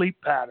your sleep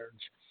patterns.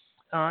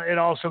 It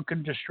also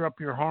can disrupt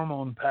your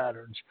hormone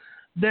patterns.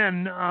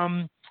 Then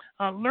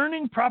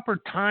learning proper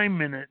time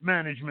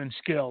management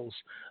skills.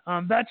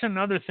 That's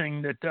another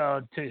thing that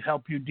to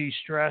help you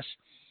de-stress.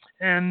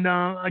 And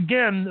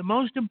again, the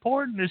most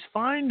important is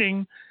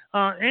finding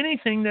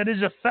anything that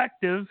is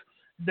effective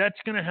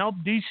that's going to help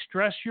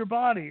de-stress your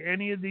body.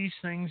 Any of these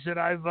things that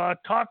I've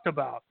talked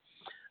about.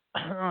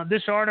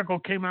 This article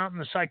came out in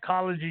the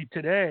Psychology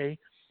Today,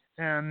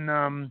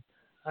 and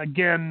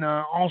again,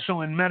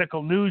 also in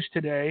Medical News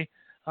Today.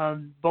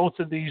 Both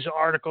of these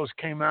articles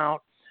came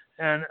out.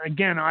 And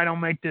again, I don't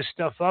make this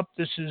stuff up.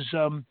 This is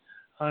some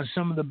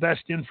of the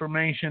best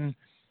information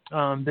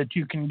that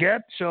you can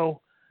get.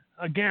 So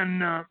again,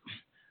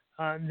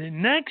 the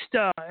next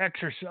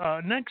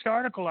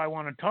article I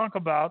want to talk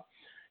about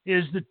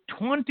is the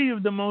 20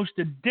 of the most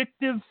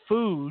addictive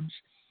foods,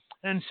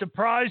 and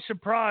surprise,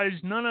 surprise,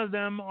 none of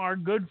them are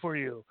good for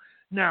you.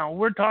 Now,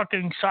 we're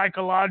talking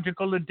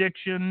psychological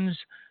addictions,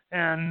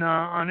 and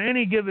on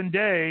any given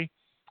day,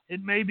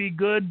 it may be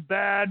good,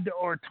 bad,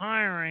 or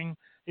tiring,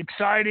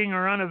 exciting,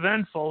 or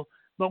uneventful,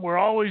 but we're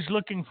always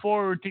looking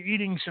forward to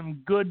eating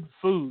some good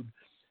food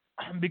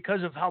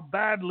because of how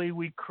badly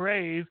we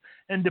crave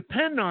and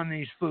depend on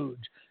these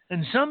foods.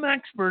 And some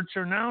experts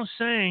are now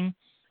saying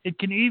it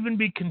can even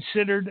be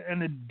considered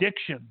an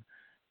addiction.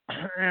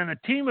 And a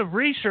team of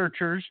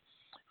researchers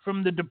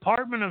from the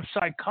Department of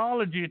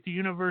Psychology at the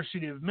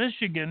University of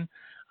Michigan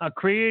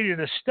created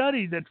a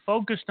study that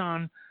focused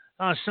on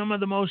some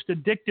of the most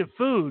addictive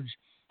foods.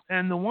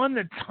 And the one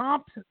that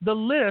topped the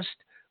list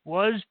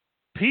was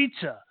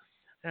pizza.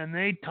 And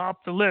they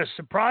topped the list.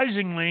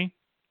 Surprisingly,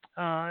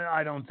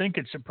 I don't think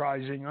it's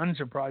surprising,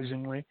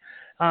 unsurprisingly.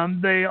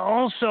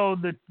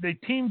 They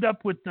teamed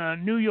up with the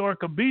New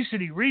York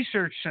Obesity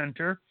Research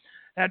Center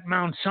at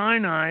Mount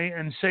Sinai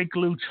and St.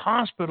 Luke's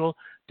Hospital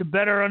to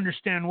better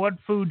understand what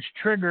foods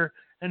trigger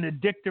an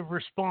addictive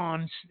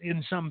response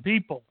in some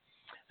people.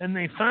 And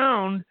they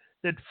found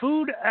that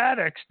food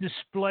addicts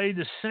display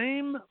the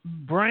same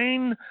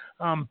brain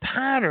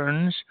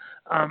patterns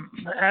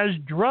as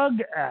drug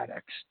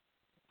addicts.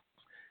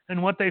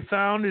 And what they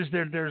found is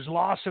that there's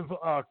loss of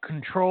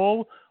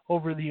control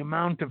over the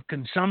amount of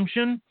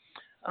consumption,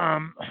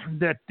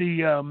 that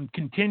the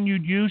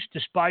continued use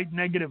despite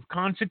negative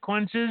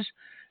consequences,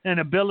 and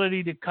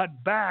ability to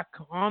cut back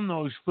on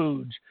those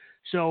foods.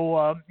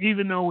 So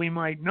even though we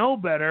might know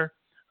better,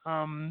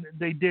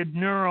 they did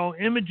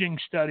neuroimaging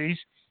studies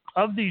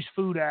of these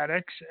food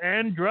addicts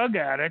and drug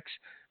addicts,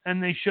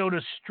 and they showed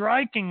a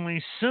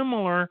strikingly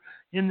similar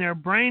in their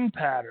brain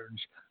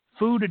patterns.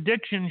 Food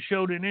addiction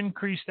showed an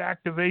increased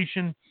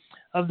activation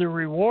of the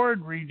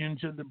reward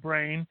regions of the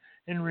brain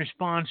in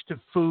response to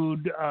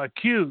food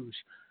cues.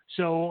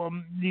 So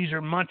these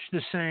are much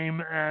the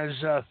same as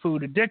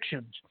food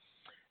addictions.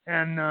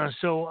 And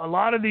so a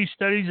lot of these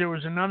studies, there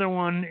was another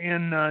one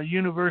in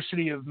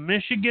University of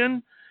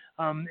Michigan.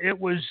 It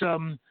was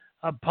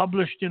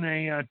published in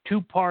a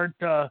two-part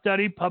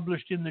study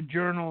published in the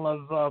Journal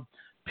of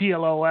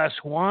PLOS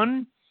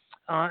 1,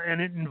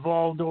 and it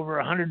involved over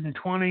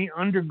 120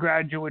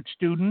 undergraduate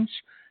students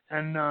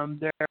and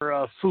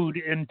their food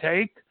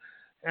intake.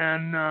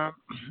 And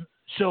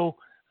so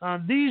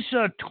these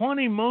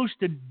 20 most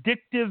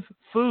addictive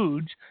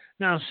foods,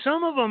 now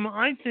some of them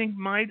I think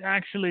might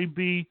actually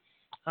be,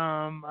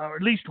 or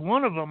at least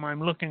one of them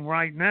I'm looking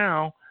right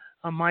now,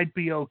 might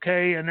be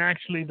okay, and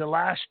actually the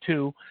last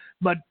two,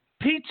 but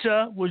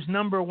pizza was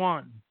number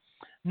one.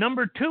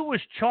 Number two was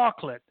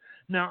chocolate.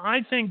 Now,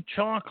 I think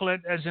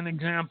chocolate, as an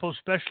example,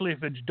 especially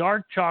if it's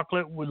dark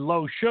chocolate with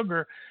low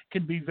sugar,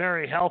 can be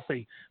very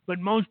healthy. But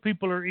most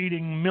people are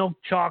eating milk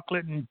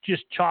chocolate and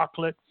just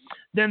chocolate.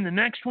 Then the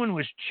next one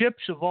was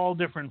chips of all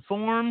different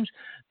forms.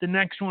 The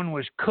next one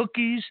was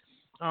cookies,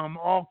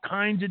 all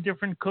kinds of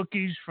different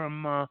cookies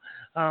from,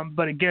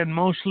 but again,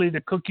 mostly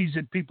the cookies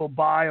that people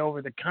buy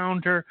over the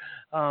counter.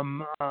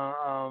 You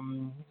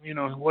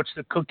know, what's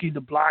the cookie,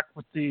 the black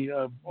with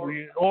the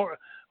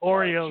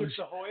Oreos, Chips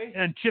Ahoy.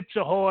 and Chips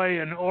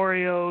Ahoy and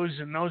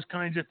Oreos and those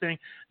kinds of things.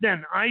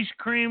 Then ice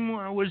cream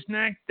was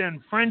next.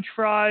 Then French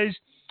fries,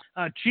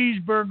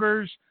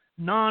 cheeseburgers,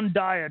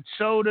 non-diet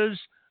sodas,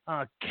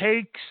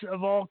 cakes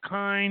of all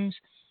kinds.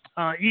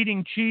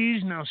 Eating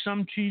cheese. Now,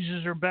 some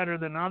cheeses are better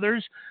than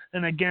others.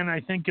 And again, I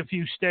think if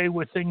you stay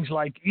with things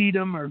like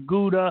Edam or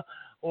Gouda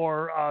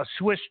or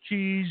Swiss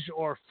cheese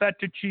or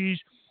feta cheese,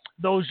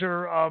 those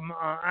are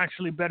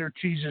actually better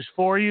cheeses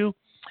for you.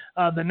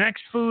 The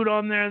next food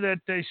on there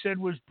that they said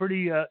was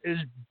pretty is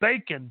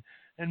bacon.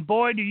 And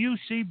boy, do you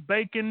see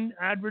bacon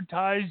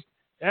advertised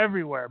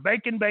everywhere.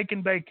 Bacon,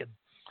 bacon, bacon.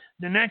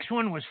 The next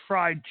one was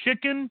fried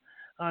chicken.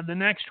 The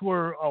next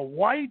were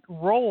white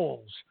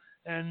rolls.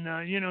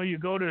 And, you know, you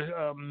go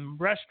to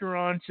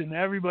restaurants and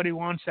everybody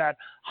wants that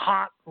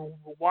hot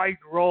white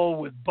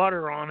roll with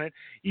butter on it,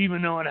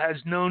 even though it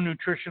has no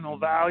nutritional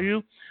value.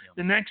 Yep.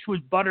 The next was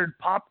buttered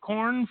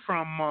popcorn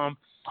from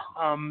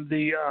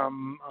the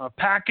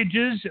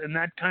packages, and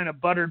that kind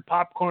of buttered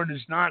popcorn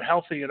is not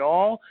healthy at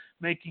all.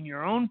 Making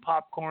your own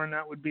popcorn,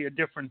 that would be a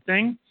different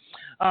thing.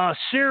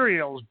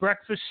 Cereals,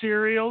 breakfast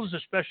cereals,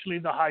 especially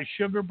the high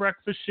sugar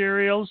breakfast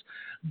cereals.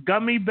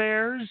 Gummy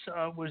bears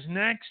was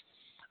next.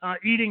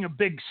 Eating a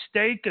big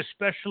steak,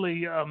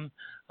 especially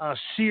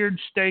seared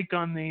steak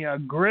on the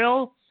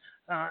grill.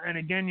 And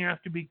again, you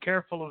have to be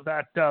careful of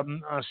that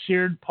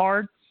seared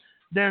part.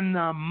 Then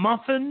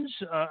muffins,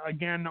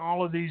 again,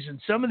 all of these,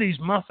 and some of these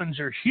muffins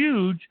are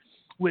huge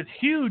with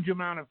huge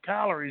amount of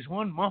calories.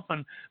 One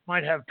muffin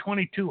might have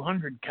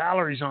 2,200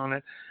 calories on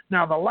it.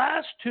 Now, the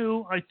last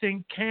two, I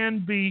think,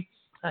 can be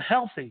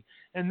healthy,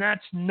 and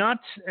that's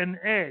nuts and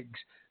eggs.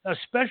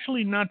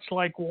 Especially nuts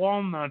like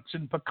walnuts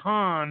and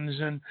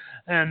pecans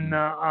and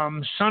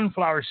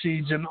sunflower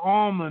seeds and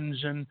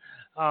almonds and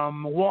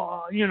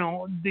you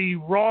know, the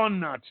raw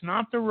nuts,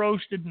 not the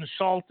roasted and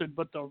salted,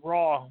 but the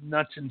raw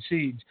nuts and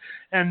seeds.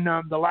 And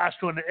the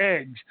last one,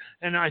 eggs.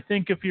 And I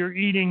think if you're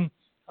eating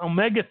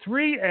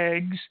omega-3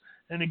 eggs,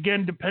 and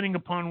again, depending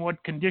upon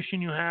what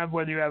condition you have,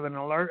 whether you have an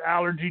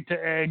allergy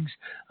to eggs,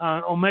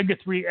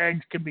 omega-3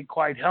 eggs can be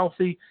quite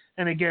healthy.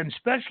 And again,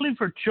 especially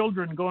for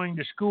children going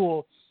to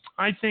school,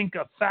 I think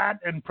fat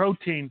and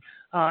protein,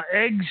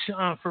 eggs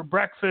for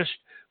breakfast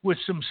with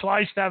some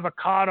sliced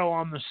avocado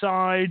on the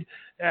side,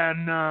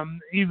 and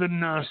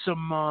even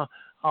some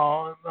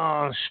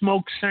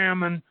smoked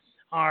salmon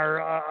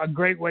are a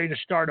great way to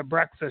start a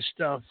breakfast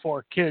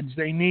for kids.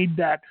 They need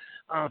that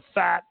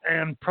fat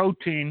and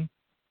protein,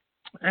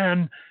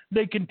 and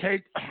they can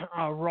take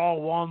raw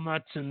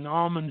walnuts and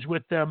almonds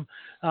with them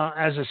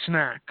as a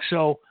snack.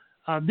 So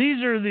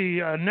these are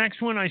the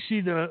next one. I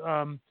see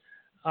the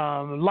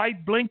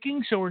light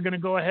blinking, so we're going to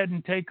go ahead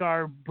and take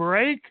our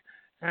break.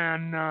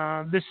 And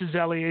this is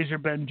Eliezer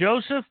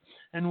Ben-Joseph,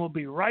 and we'll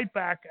be right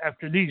back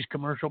after these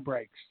commercial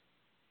breaks.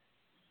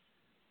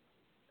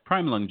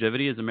 Prime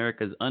Longevity is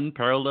America's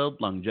unparalleled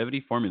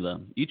longevity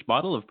formula. Each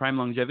bottle of Prime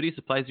Longevity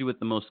supplies you with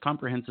the most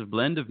comprehensive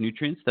blend of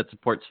nutrients that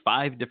supports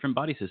 5 different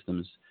body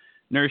systems.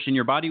 Nourishing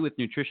your body with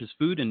nutritious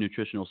food and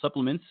nutritional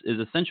supplements is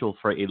essential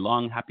for a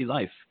long, happy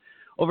life.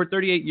 Over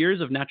 38 years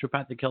of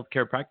naturopathic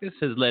healthcare practice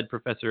has led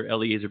Professor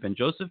Eliezer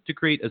Ben-Joseph to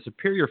create a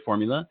superior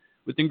formula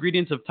with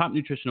ingredients of top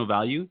nutritional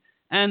value,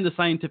 and the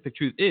scientific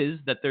truth is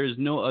that there is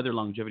no other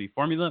longevity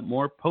formula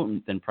more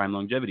potent than Prime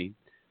Longevity.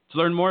 To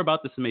learn more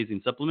about this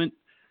amazing supplement,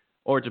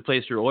 or to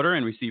place your order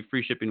and receive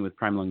free shipping with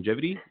Prime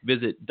Longevity,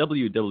 visit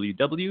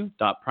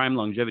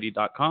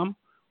www.primelongevity.com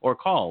or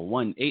call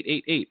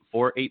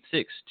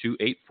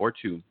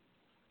 1-888-486-2842.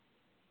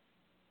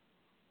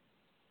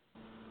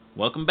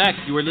 Welcome back.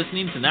 You are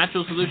listening to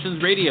Natural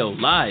Solutions Radio,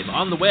 live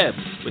on the web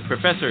with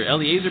Professor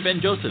Eliezer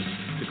Ben-Joseph.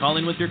 To call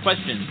in with your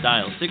questions,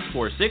 dial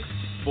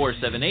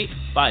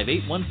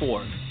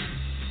 646-478-5814.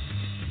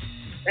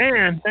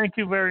 And thank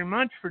you very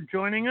much for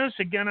joining us.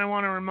 Again, I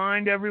want to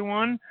remind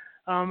everyone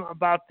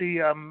about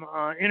the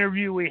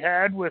interview we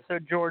had with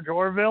George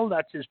Orville.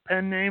 That's his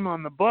pen name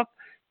on the book,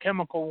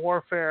 Chemical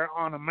Warfare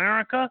on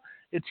America.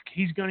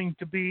 He's going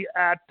to be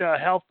at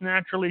Health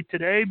Naturally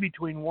today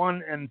between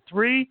 1 and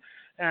 3.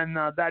 And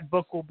that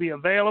book will be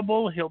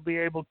available. He'll be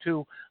able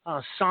to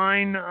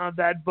sign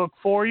that book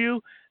for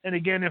you. And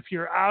again, if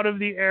you're out of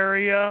the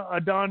area,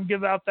 Don,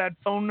 give out that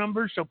phone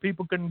number so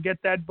people can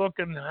get that book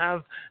and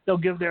they'll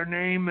give their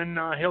name and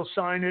he'll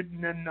sign it,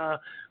 and then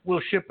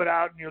we'll ship it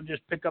out and you'll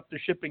just pick up the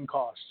shipping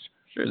costs.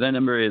 Sure. That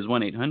number is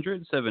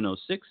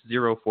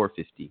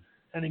 1-800-706-0450.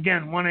 And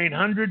again,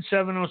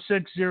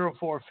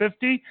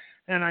 1-800-706-0450.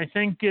 And I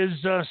think is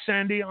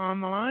Sandy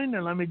on the line?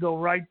 And let me go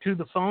right to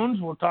the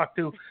phones. We'll talk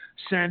to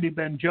Sandy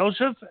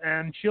Ben-Joseph,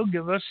 and she'll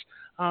give us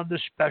the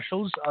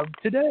specials of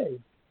today.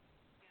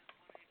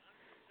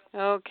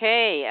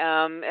 Okay.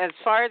 As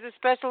far as the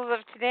specials of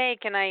today,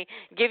 can I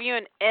give you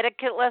an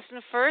etiquette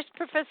lesson first,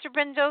 Professor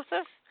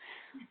Ben-Joseph?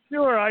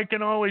 Sure. I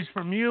can always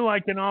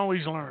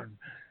learn.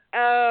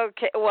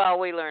 Okay. Well,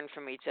 we learn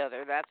from each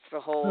other. That's the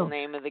whole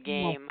name of the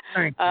game. Well,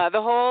 thank you.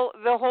 The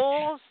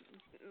whole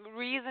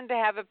reason to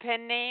have a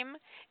pen name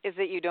is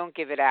that you don't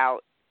give it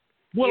out.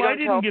 Well, you don't I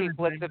didn't tell give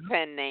people it it's a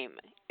pen name.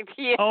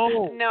 Yeah,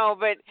 oh. No,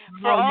 but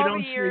for no, all you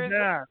don't the years, say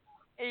that.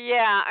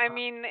 Yeah, I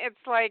mean,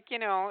 it's like,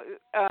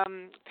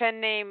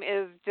 pen name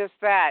is just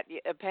that,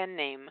 a pen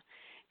name.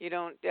 You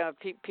don't,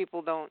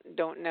 people don't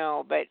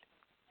know, but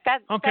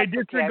that's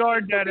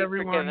disregard that,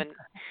 everyone.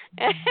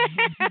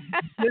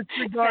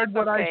 Disregard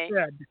what I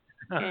said.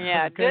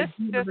 Yeah, okay.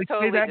 just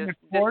totally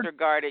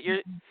disregard it.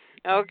 You're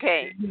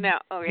okay. No,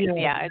 okay,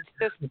 yeah. It's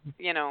just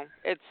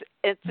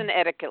it's an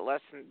etiquette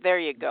lesson. There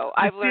you go.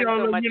 I've learned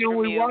so much from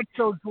we you. watch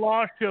those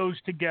law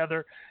shows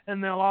together,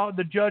 and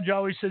the judge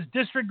always says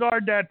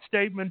disregard that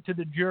statement to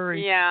the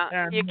jury. Yeah,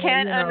 and, you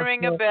can't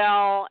unring a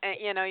bell.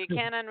 You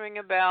can't unring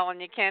a bell, and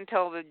you can't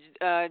tell the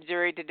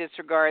jury to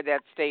disregard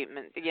that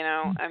statement.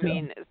 I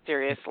mean,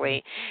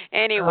 seriously.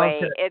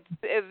 Anyway,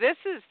 this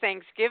is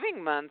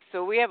Thanksgiving month,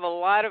 so we have a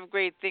lot of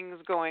great things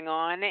going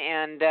on,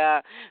 and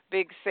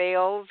big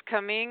sales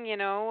coming.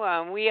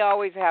 We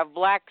always have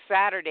Black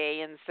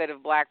Saturday instead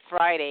of Black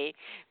Friday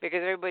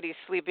because everybody's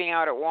sleeping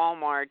out at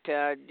Walmart,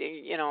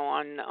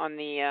 on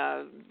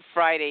the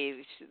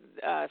Friday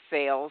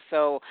sale.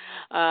 So,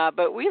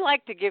 but we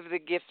like to give the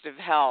gift of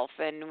health,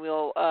 and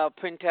we'll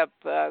print up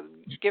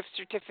gift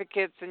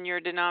certificates in your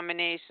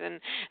denomination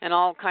and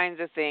all kinds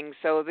of things.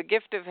 So the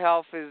gift of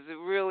health is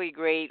really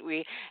great.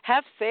 We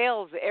have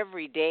sales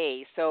every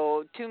day,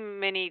 so too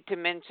many to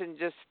mention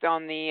just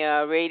on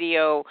the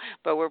radio,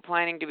 but we're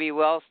planning to be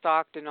well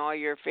stocked in all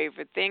your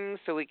favorite things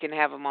so we can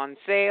have them on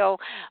sale.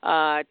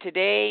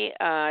 Today,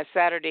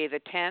 Saturday the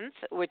 10th,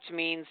 which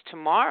means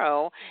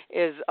tomorrow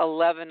is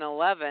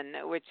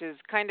 11/11, which is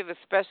kind of a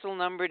special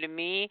number to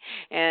me,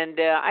 and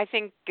I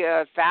think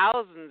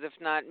thousands, if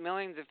not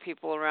millions of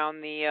people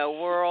around the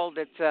world.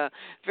 It's a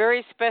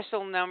very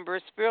special number,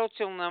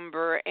 spiritual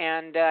number,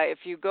 and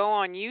if you go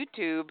on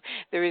YouTube,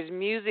 there is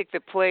music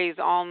that plays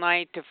all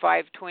night to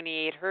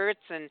 528 hertz,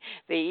 and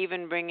they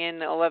even bring in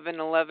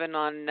 11/11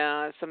 on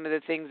some of the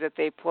things that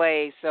they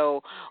play.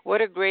 So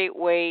what a great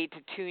way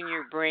to tune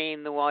your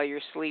brain while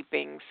you're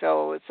sleeping.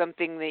 So it's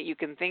something that you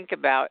can think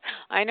about.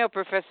 I know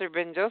Professor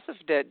Ben-Joseph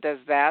does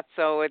that,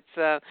 so it's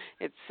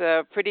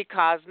pretty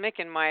cosmic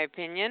in my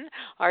opinion.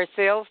 Our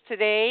sales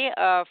today,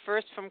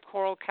 first from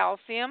Coral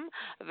Calcium,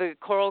 the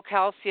Coral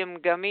Calcium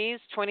gummies,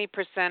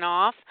 20%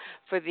 off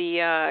for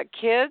the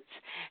kids,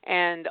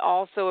 and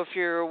also if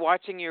you're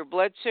watching your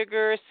blood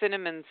sugar,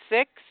 Cinnamon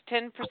 6,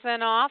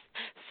 10% off.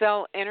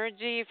 Cell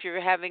Energy if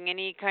you're having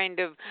any kind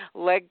of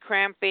leg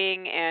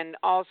cramping, and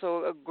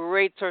also a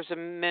great source of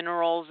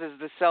minerals is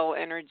the Cell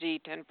Energy,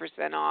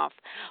 10% off.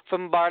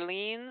 From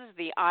Barlean's,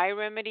 the Eye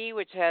Remedy,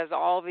 which has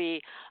all the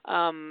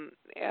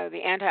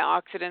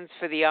antioxidants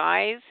for the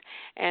eyes,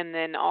 and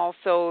then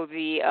also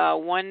the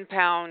 1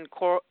 pound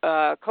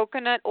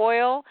coconut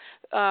oil,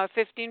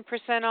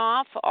 15%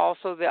 off.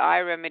 Also, the Eye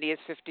Remedy is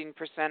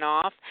 15%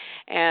 off.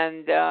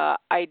 And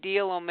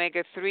Ideal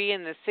Omega-3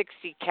 in the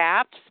 60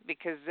 caps,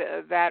 because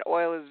that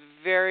oil is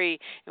very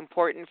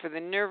important for the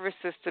nervous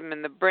system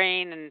and the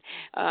brain and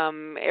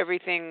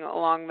everything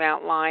along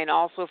that line.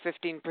 Also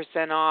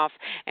 15% off.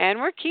 And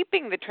we're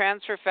keeping the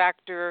Transfer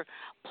Factor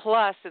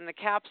Plus in the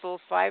capsules,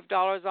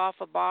 $5 off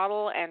a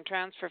bottle, and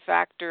Transfer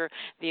Factor,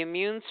 the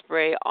immune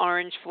spray,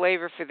 orange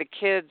flavor for the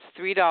kids,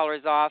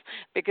 $3 off,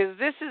 because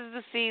this is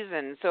the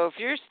season. So if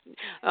you're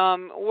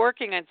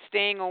working at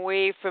staying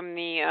away from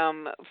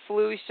the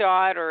flu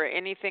shot or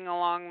anything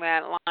along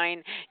that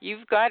line,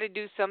 you've got to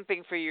do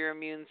something for your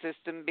immune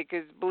system,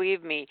 because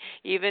believe me,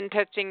 even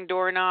touching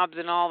doorknobs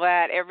and all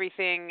that,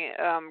 everything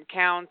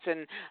counts.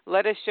 And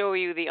let us show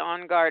you the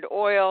On Guard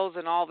oils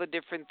and all the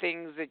different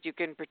things that you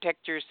can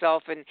protect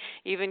yourself and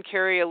even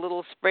carry a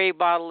little spray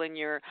bottle in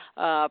your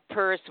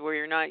purse where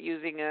you're not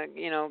using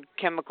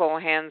chemical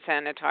hand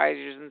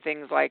sanitizers and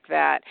things like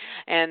that.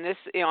 And this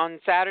on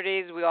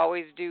Saturdays we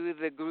always do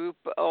the group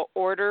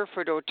order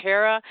for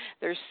doTERRA.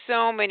 There's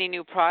so many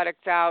new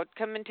products out.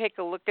 Come and take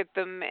a look at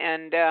them,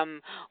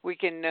 and we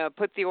can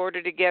put the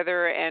order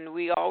together. And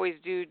we always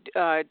do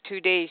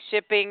 2-day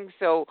shipping,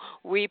 so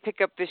we pick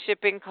up the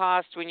shipping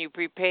cost when you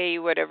prepay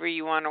whatever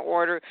you want to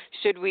order,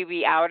 should we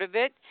be out of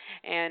it.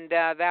 And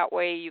that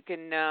way you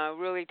can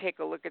really take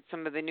a look at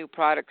some of the new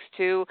products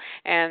too.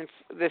 And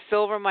the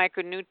silver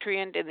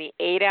micronutrient in the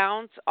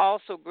 8-ounce,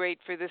 also great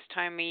for this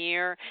time of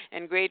year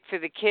and great for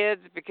the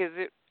kids because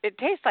it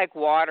tastes like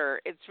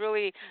water. It's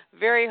really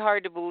very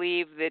hard to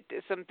believe that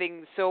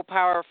something so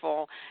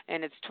powerful,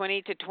 and it's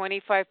 20 to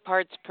 25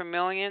 parts per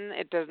million.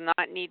 It does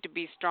not need to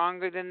be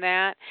stronger than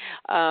that.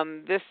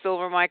 This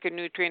silver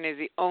micronutrient is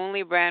the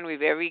only brand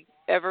we've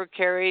ever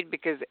carried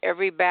because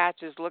every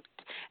batch is looked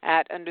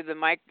at under the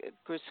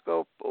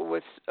microscope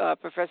with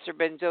Professor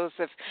Ben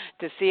Joseph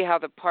to see how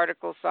the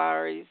particle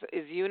size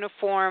is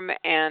uniform,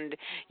 and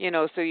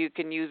so you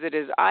can use it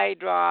as eye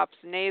drops,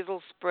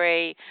 nasal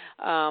spray,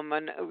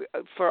 and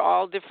for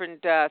all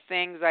different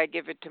things. I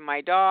give it to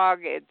my dog.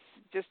 It's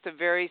just a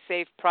very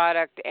safe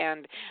product.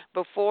 And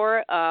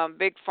before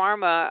Big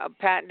Pharma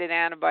patented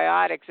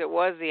antibiotics, it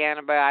was the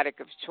antibiotic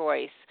of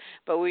choice.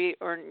 But we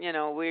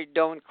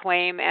don't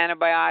claim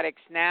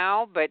antibiotics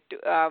now, but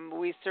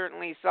we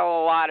certainly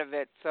sell a lot of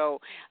it.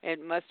 So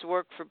it must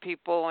work for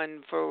people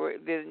and for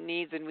the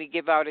needs. And we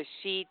give out a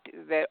sheet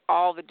that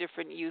all the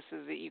different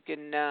uses that you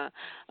can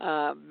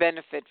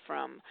benefit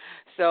from.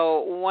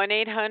 So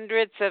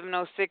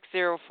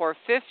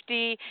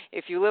 1-800-706-0450.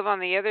 If you live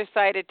on the other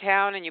side of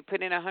town and you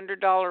put in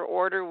 $100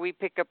 order, we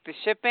pick up the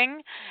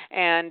shipping.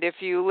 And if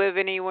you live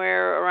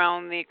anywhere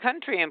around the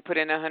country and put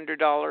in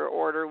 $100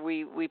 order,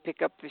 we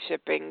pick up the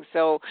shipping.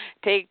 So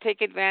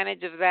take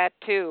advantage of that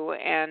too.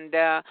 And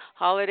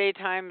holiday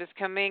time is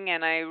coming,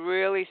 and I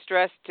really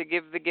stress to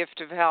give the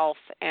gift of health.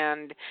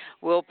 And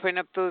we'll print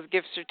up those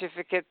gift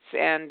certificates,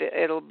 and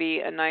it'll be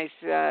a nice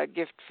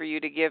gift for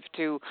you to give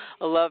to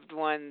a loved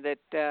one that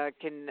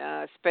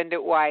can spend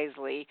it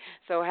wisely.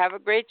 So have a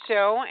great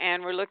show,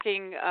 and we're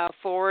looking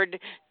forward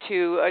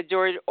to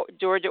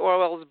George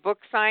Orwell's book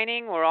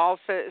signing. We're all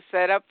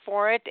set up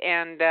for it,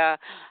 and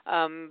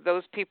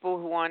those people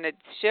who want it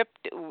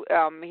shipped,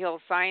 he'll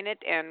sign it,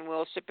 and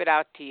we'll ship it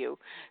out to you.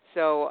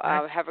 So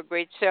have a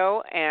great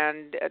show,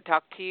 and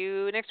talk to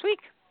you next week.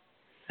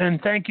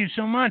 And thank you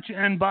so much.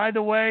 And by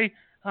the way,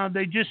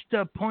 they just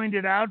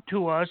pointed out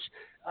to us,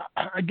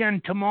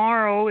 again,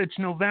 tomorrow it's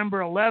November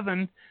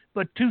 11th,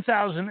 but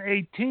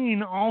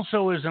 2018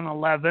 also is an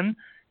 11,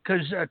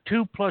 because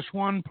 2 +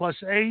 1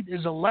 + 8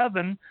 is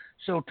 11.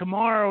 So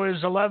tomorrow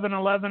is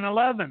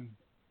 11/11/11.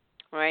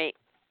 Right.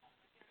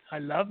 I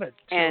love it.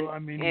 And so, I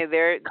mean,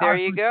 there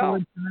you go.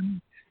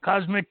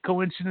 Cosmic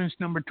coincidence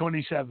number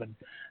 27.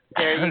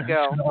 There you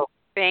go. So,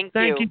 thank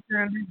you, you,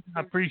 Sandy.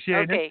 I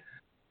appreciate it. Okay.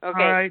 All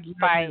right.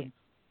 Bye.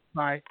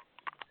 Bye.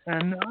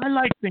 And I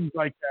like things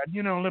like that.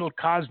 Little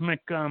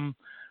cosmic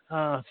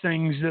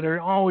things that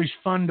are always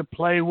fun to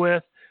play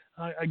with.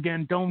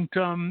 Again, don't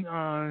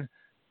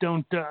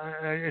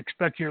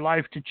expect your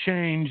life to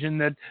change, and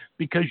that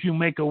because you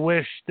make a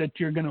wish that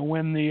you're going to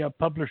win the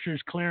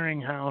Publishers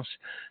Clearinghouse,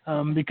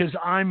 because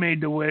I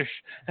made the wish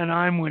and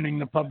I'm winning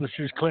the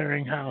Publishers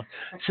Clearinghouse.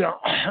 So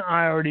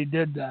I already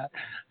did that.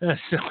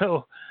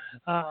 So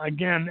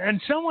again,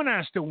 and someone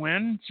has to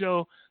win.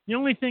 So the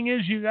only thing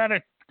is you got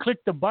to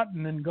click the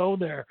button and go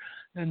there.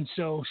 And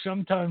so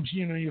sometimes,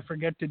 you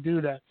forget to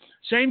do that.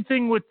 Same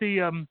thing with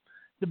the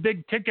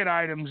big ticket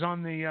items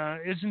on the,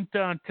 isn't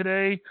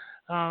today,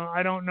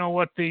 I don't know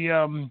what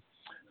the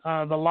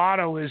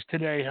lotto is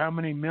today, how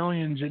many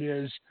millions it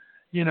is.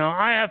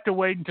 I have to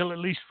wait until at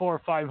least 400 or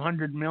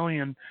 500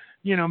 million,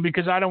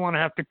 because I don't want to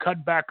have to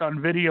cut back on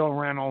video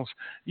rentals,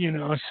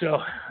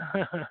 so,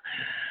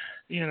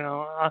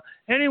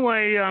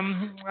 anyway,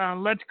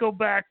 let's go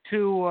back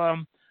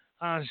to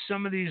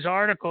some of these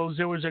articles.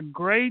 There was a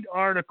great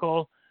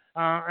article,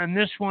 and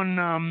this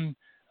one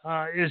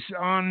is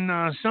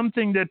on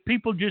something that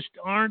people just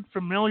aren't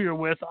familiar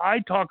with. I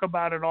talk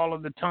about it all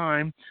of the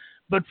time,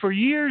 but for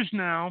years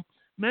now,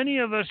 many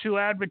of us who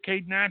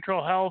advocate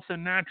natural health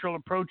and natural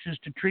approaches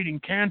to treating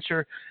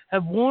cancer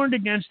have warned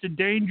against the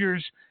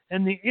dangers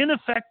and the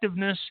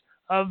ineffectiveness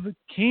of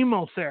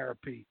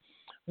chemotherapy.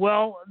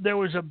 Well, there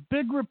was a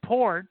big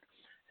report,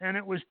 and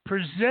it was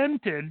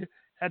presented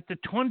at the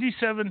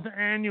 27th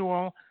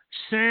annual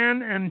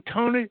San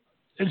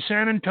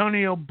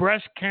Antonio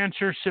Breast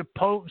Cancer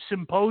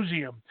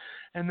Symposium,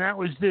 and that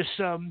was this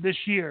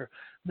year.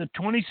 The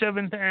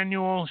 27th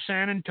annual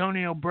San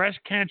Antonio Breast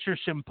Cancer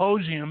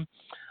Symposium,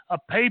 a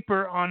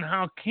paper on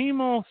how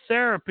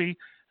chemotherapy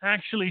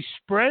actually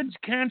spreads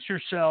cancer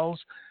cells,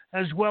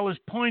 as well as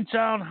points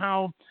out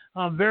how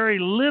very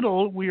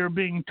little we are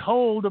being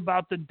told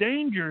about the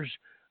dangers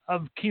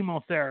of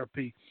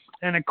chemotherapy.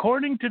 And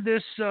according to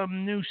this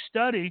new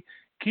study,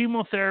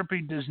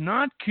 chemotherapy does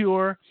not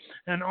cure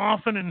and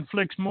often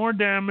inflicts more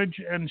damage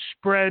and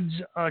spreads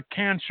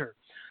cancer.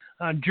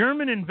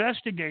 German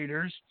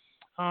investigators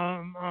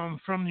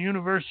from the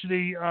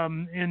university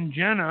in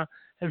Jena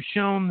have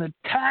shown that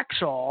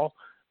Taxol,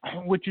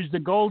 which is the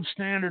gold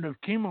standard of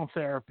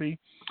chemotherapy,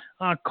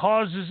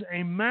 causes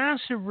a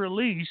massive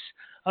release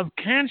of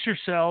cancer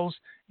cells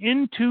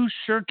into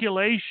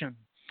circulation.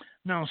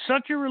 Now,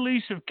 such a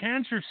release of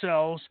cancer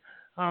cells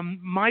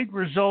might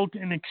result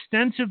in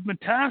extensive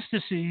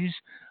metastases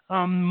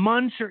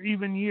months or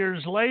even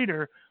years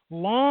later,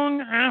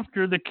 long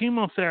after the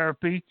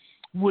chemotherapy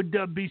would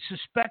be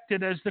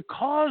suspected as the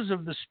cause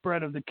of the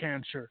spread of the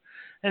cancer.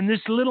 And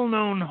this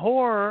little-known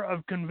horror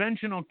of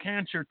conventional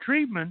cancer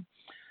treatment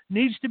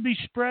needs to be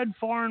spread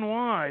far and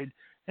wide,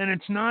 and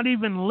it's not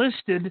even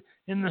listed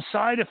in the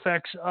side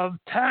effects of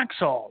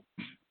Taxol.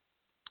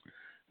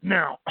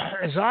 Now,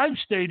 as I've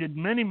stated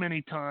many,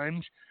 many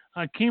times,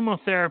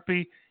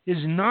 chemotherapy is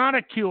not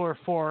a cure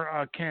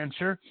for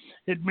cancer.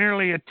 It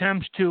merely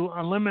attempts to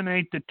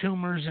eliminate the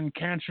tumors and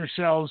cancer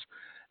cells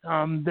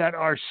that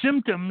are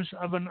symptoms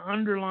of an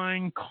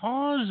underlying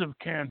cause of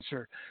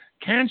cancer.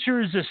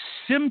 Cancer is a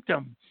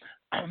symptom,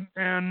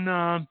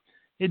 and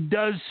it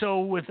does so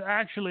with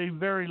actually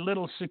very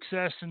little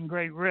success and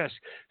great risk,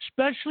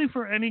 especially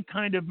for any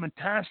kind of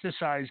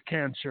metastasized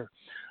cancer.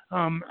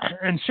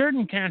 And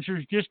certain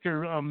cancers just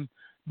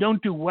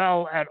don't do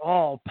well at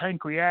all,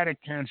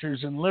 pancreatic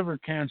cancers and liver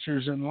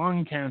cancers and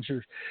lung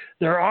cancers.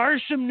 There are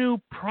some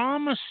new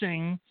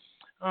promising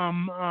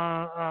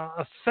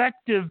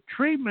effective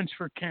treatments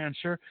for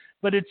cancer,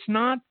 but it's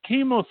not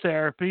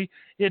chemotherapy.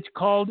 It's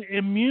called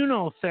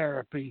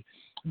immunotherapy.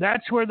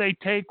 That's where they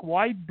take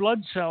white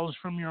blood cells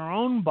from your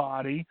own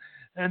body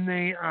and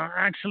they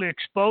actually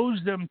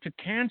expose them to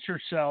cancer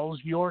cells,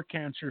 your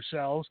cancer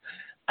cells,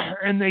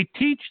 and they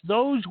teach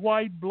those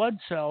white blood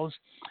cells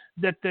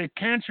that the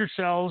cancer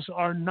cells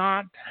are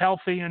not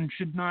healthy and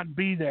should not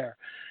be there.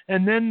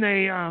 And then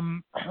they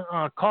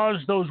cause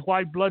those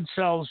white blood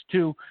cells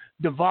to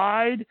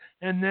divide,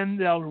 and then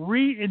they'll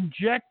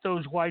re-inject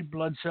those white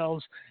blood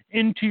cells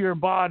into your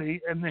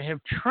body, and they have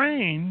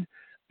trained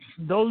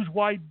those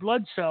white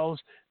blood cells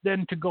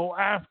then to go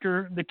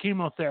after the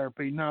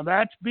chemotherapy. Now,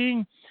 that's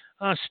being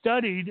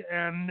studied,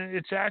 and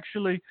it's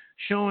actually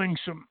showing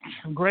some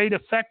great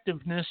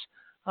effectiveness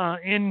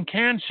in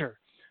cancer.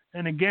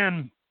 And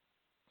again,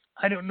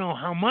 I don't know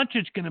how much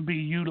it's going to be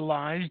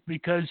utilized,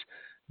 because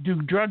do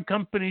drug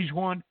companies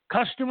want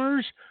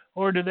customers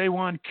or do they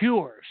want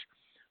cures?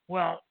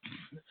 Well,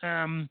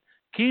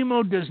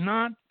 chemo does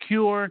not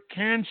cure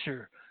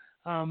cancer.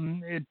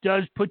 It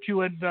does put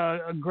you at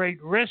a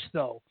great risk,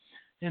 though.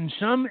 In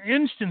some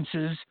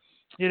instances,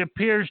 it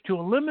appears to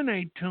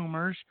eliminate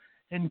tumors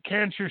and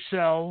cancer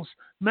cells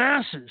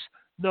masses,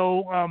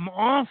 though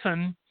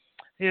often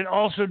it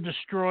also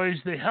destroys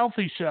the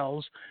healthy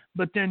cells.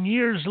 But then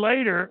years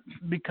later,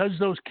 because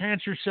those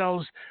cancer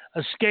cells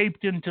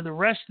escaped into the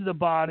rest of the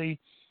body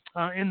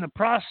in the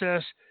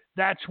process,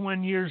 that's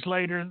when years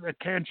later the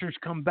cancers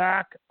come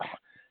back,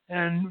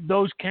 and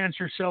those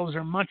cancer cells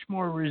are much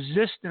more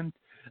resistant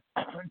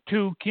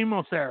to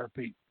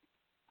chemotherapy.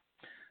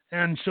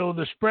 And so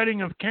the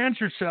spreading of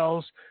cancer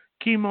cells,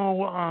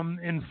 chemo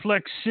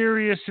inflicts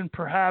serious and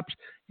perhaps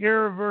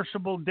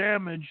irreversible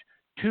damage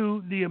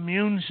to the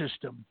immune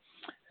system.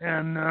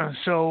 And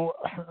so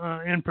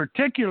in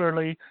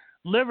particularly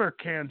liver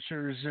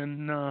cancers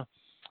and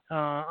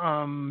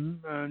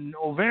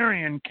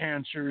ovarian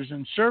cancers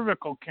and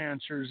cervical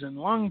cancers and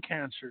lung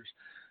cancers.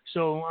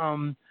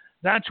 So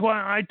that's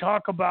why I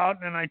talk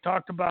about, and I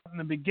talked about in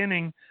the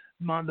beginning,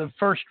 the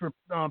first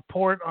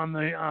report on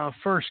the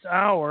first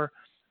hour,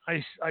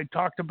 I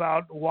talked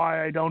about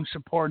why I don't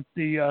support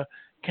the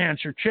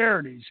cancer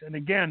charities. And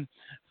again,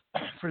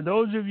 for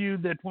those of you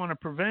that want to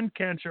prevent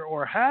cancer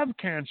or have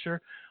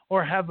cancer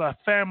or have a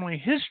family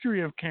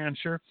history of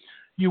cancer,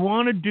 you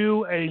want to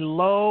do a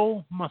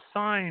low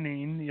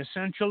methionine, the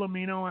essential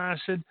amino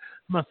acid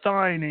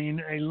methionine,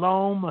 a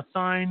low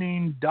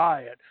methionine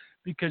diet,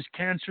 because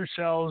cancer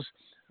cells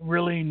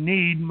really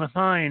need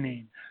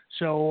methionine.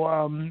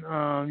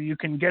 So you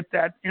can get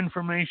that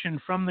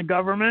information from the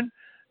government.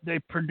 They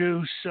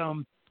produce,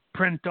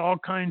 print all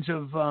kinds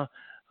of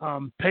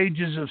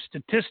pages of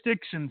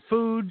statistics and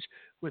foods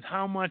with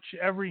how much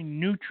every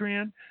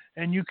nutrient,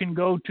 and you can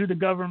go to the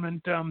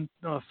government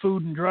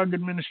Food and Drug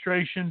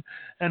Administration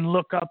and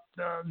look up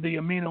the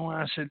amino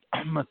acid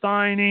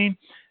methionine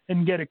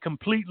and get a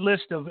complete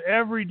list of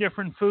every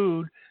different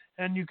food,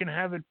 and you can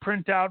have it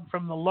print out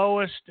from the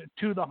lowest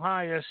to the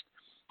highest,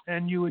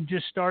 and you would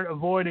just start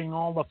avoiding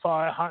all the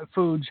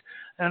foods.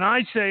 And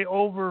I say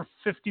over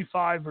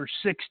 55 or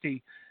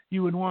 60,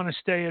 you would want to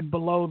stay at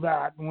below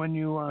that when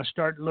you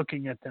start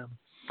looking at them.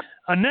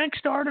 A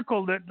next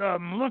article that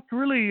looked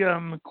really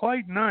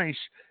quite nice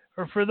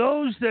are for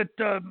those that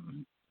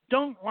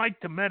don't like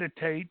to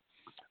meditate,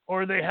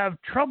 or they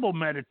have trouble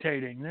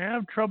meditating. They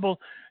have trouble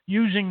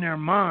using their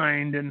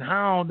mind and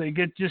how they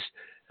get just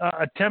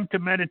attempt to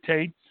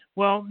meditate.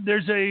 Well,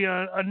 there's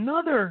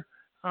another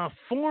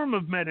form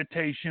of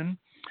meditation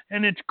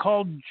and it's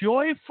called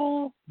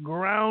joyful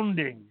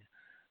grounding.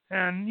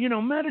 And,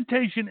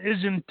 meditation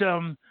isn't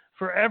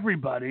for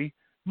everybody,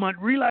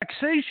 but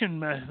relaxation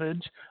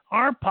methods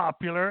are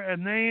popular,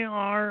 and they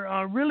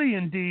are really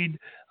indeed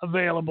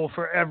available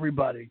for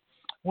everybody.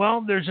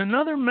 Well, there's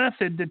another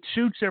method that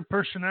suits their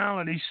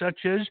personality,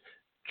 such as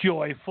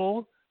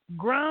joyful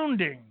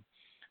grounding.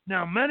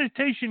 Now,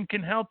 meditation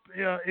can help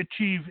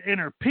achieve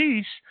inner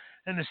peace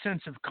and a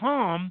sense of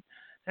calm,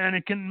 and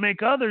it can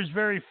make others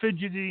very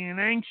fidgety and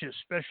anxious,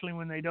 especially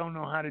when they don't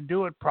know how to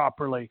do it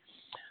properly.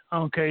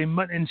 Okay,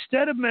 but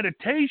instead of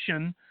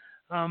meditation,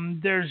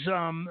 there's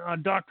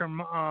Dr.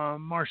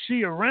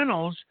 Marcia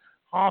Reynolds,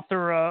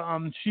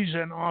 author. She's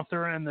an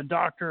author and the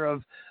doctor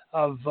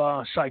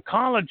of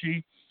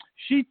psychology.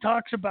 She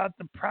talks about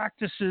the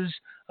practices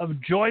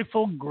of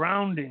joyful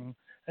grounding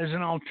as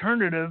an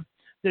alternative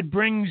that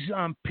brings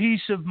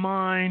peace of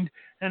mind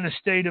and a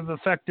state of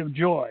effective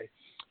joy.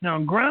 Now,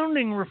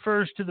 grounding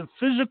refers to the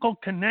physical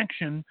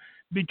connection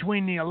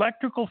between the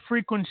electrical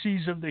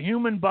frequencies of the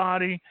human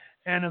body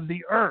and of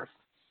the earth.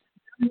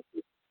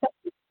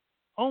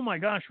 Oh my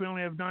gosh, we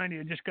only have 90.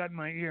 I just got in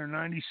my ear,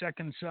 90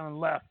 seconds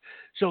left.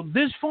 So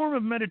this form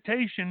of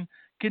meditation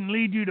can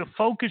lead you to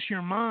focus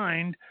your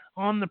mind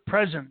on the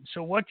present.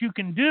 So what you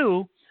can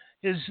do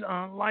is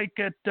like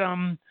at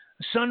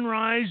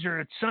sunrise or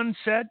at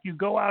sunset, you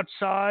go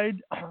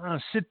outside,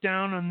 sit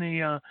down on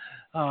the,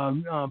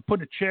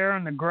 put a chair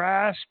on the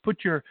grass,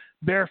 put your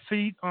bare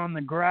feet on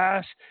the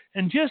grass,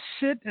 and just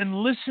sit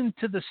and listen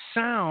to the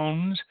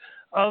sounds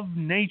of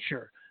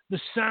nature, the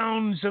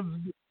sounds of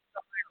the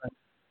silence.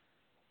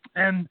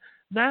 And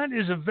that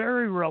is a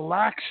very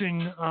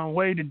relaxing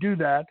way to do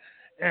that.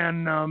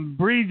 And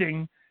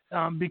breathing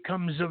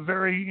becomes a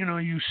very,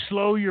 you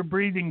slow your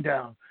breathing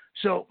down.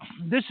 So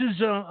this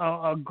is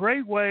a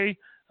great way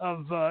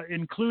of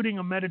including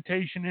a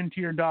meditation into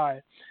your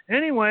diet.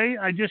 Anyway,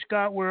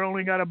 we're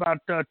only got about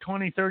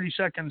 20, 30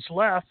 seconds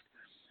left.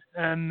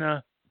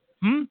 And,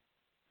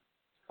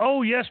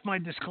 oh, yes, my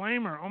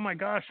disclaimer. Oh, my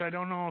gosh, I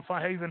don't know if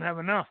I even have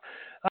enough.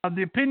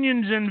 The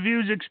opinions and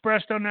views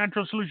expressed on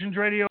Natural Solutions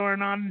Radio are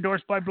not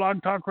endorsed by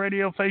Blog Talk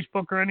Radio,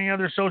 Facebook, or any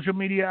other social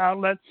media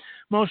outlet.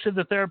 Most of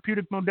the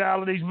therapeutic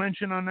modalities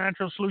mentioned on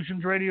Natural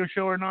Solutions Radio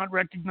show are not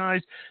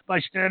recognized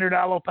by standard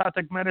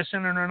allopathic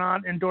medicine and are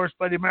not endorsed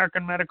by the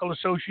American Medical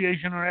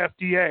Association or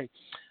FDA.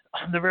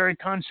 The very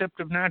concept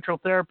of natural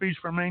therapies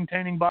for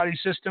maintaining body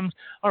systems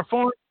are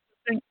foreign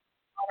to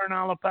modern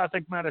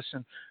allopathic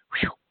medicine.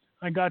 Whew,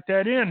 I got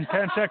that in.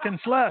 10 seconds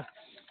left.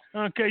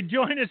 Okay,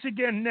 join us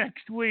again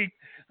next week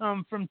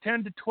from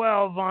 10 to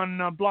 12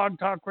 on Blog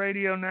Talk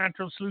Radio,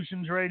 Natural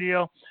Solutions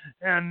Radio.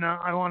 And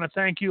I want to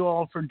thank you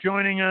all for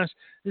joining us.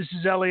 This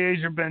is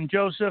Eliezer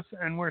Ben-Joseph,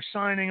 and we're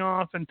signing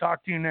off and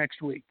talk to you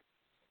next week.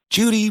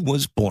 Judy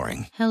was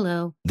boring.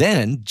 Hello.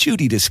 Then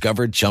Judy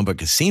discovered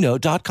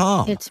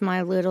ChumbaCasino.com. It's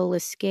my little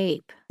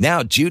escape.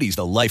 Now Judy's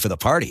the life of the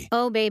party.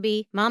 Oh,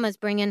 baby, mama's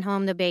bringing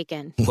home the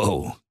bacon.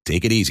 Whoa,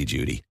 take it easy,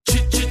 Judy.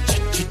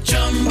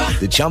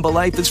 The Chumba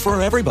life is for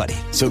everybody.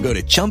 So go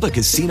to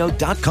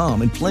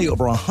ChumbaCasino.com and play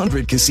over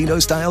 100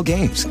 casino-style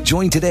games.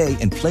 Join today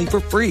and play for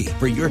free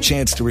for your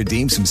chance to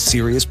redeem some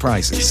serious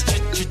prizes.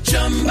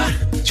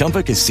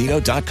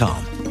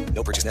 ChumbaCasino.com.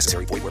 No purchase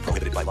necessary. Void where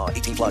prohibited by law.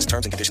 18+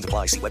 terms and conditions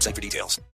apply. See website for details.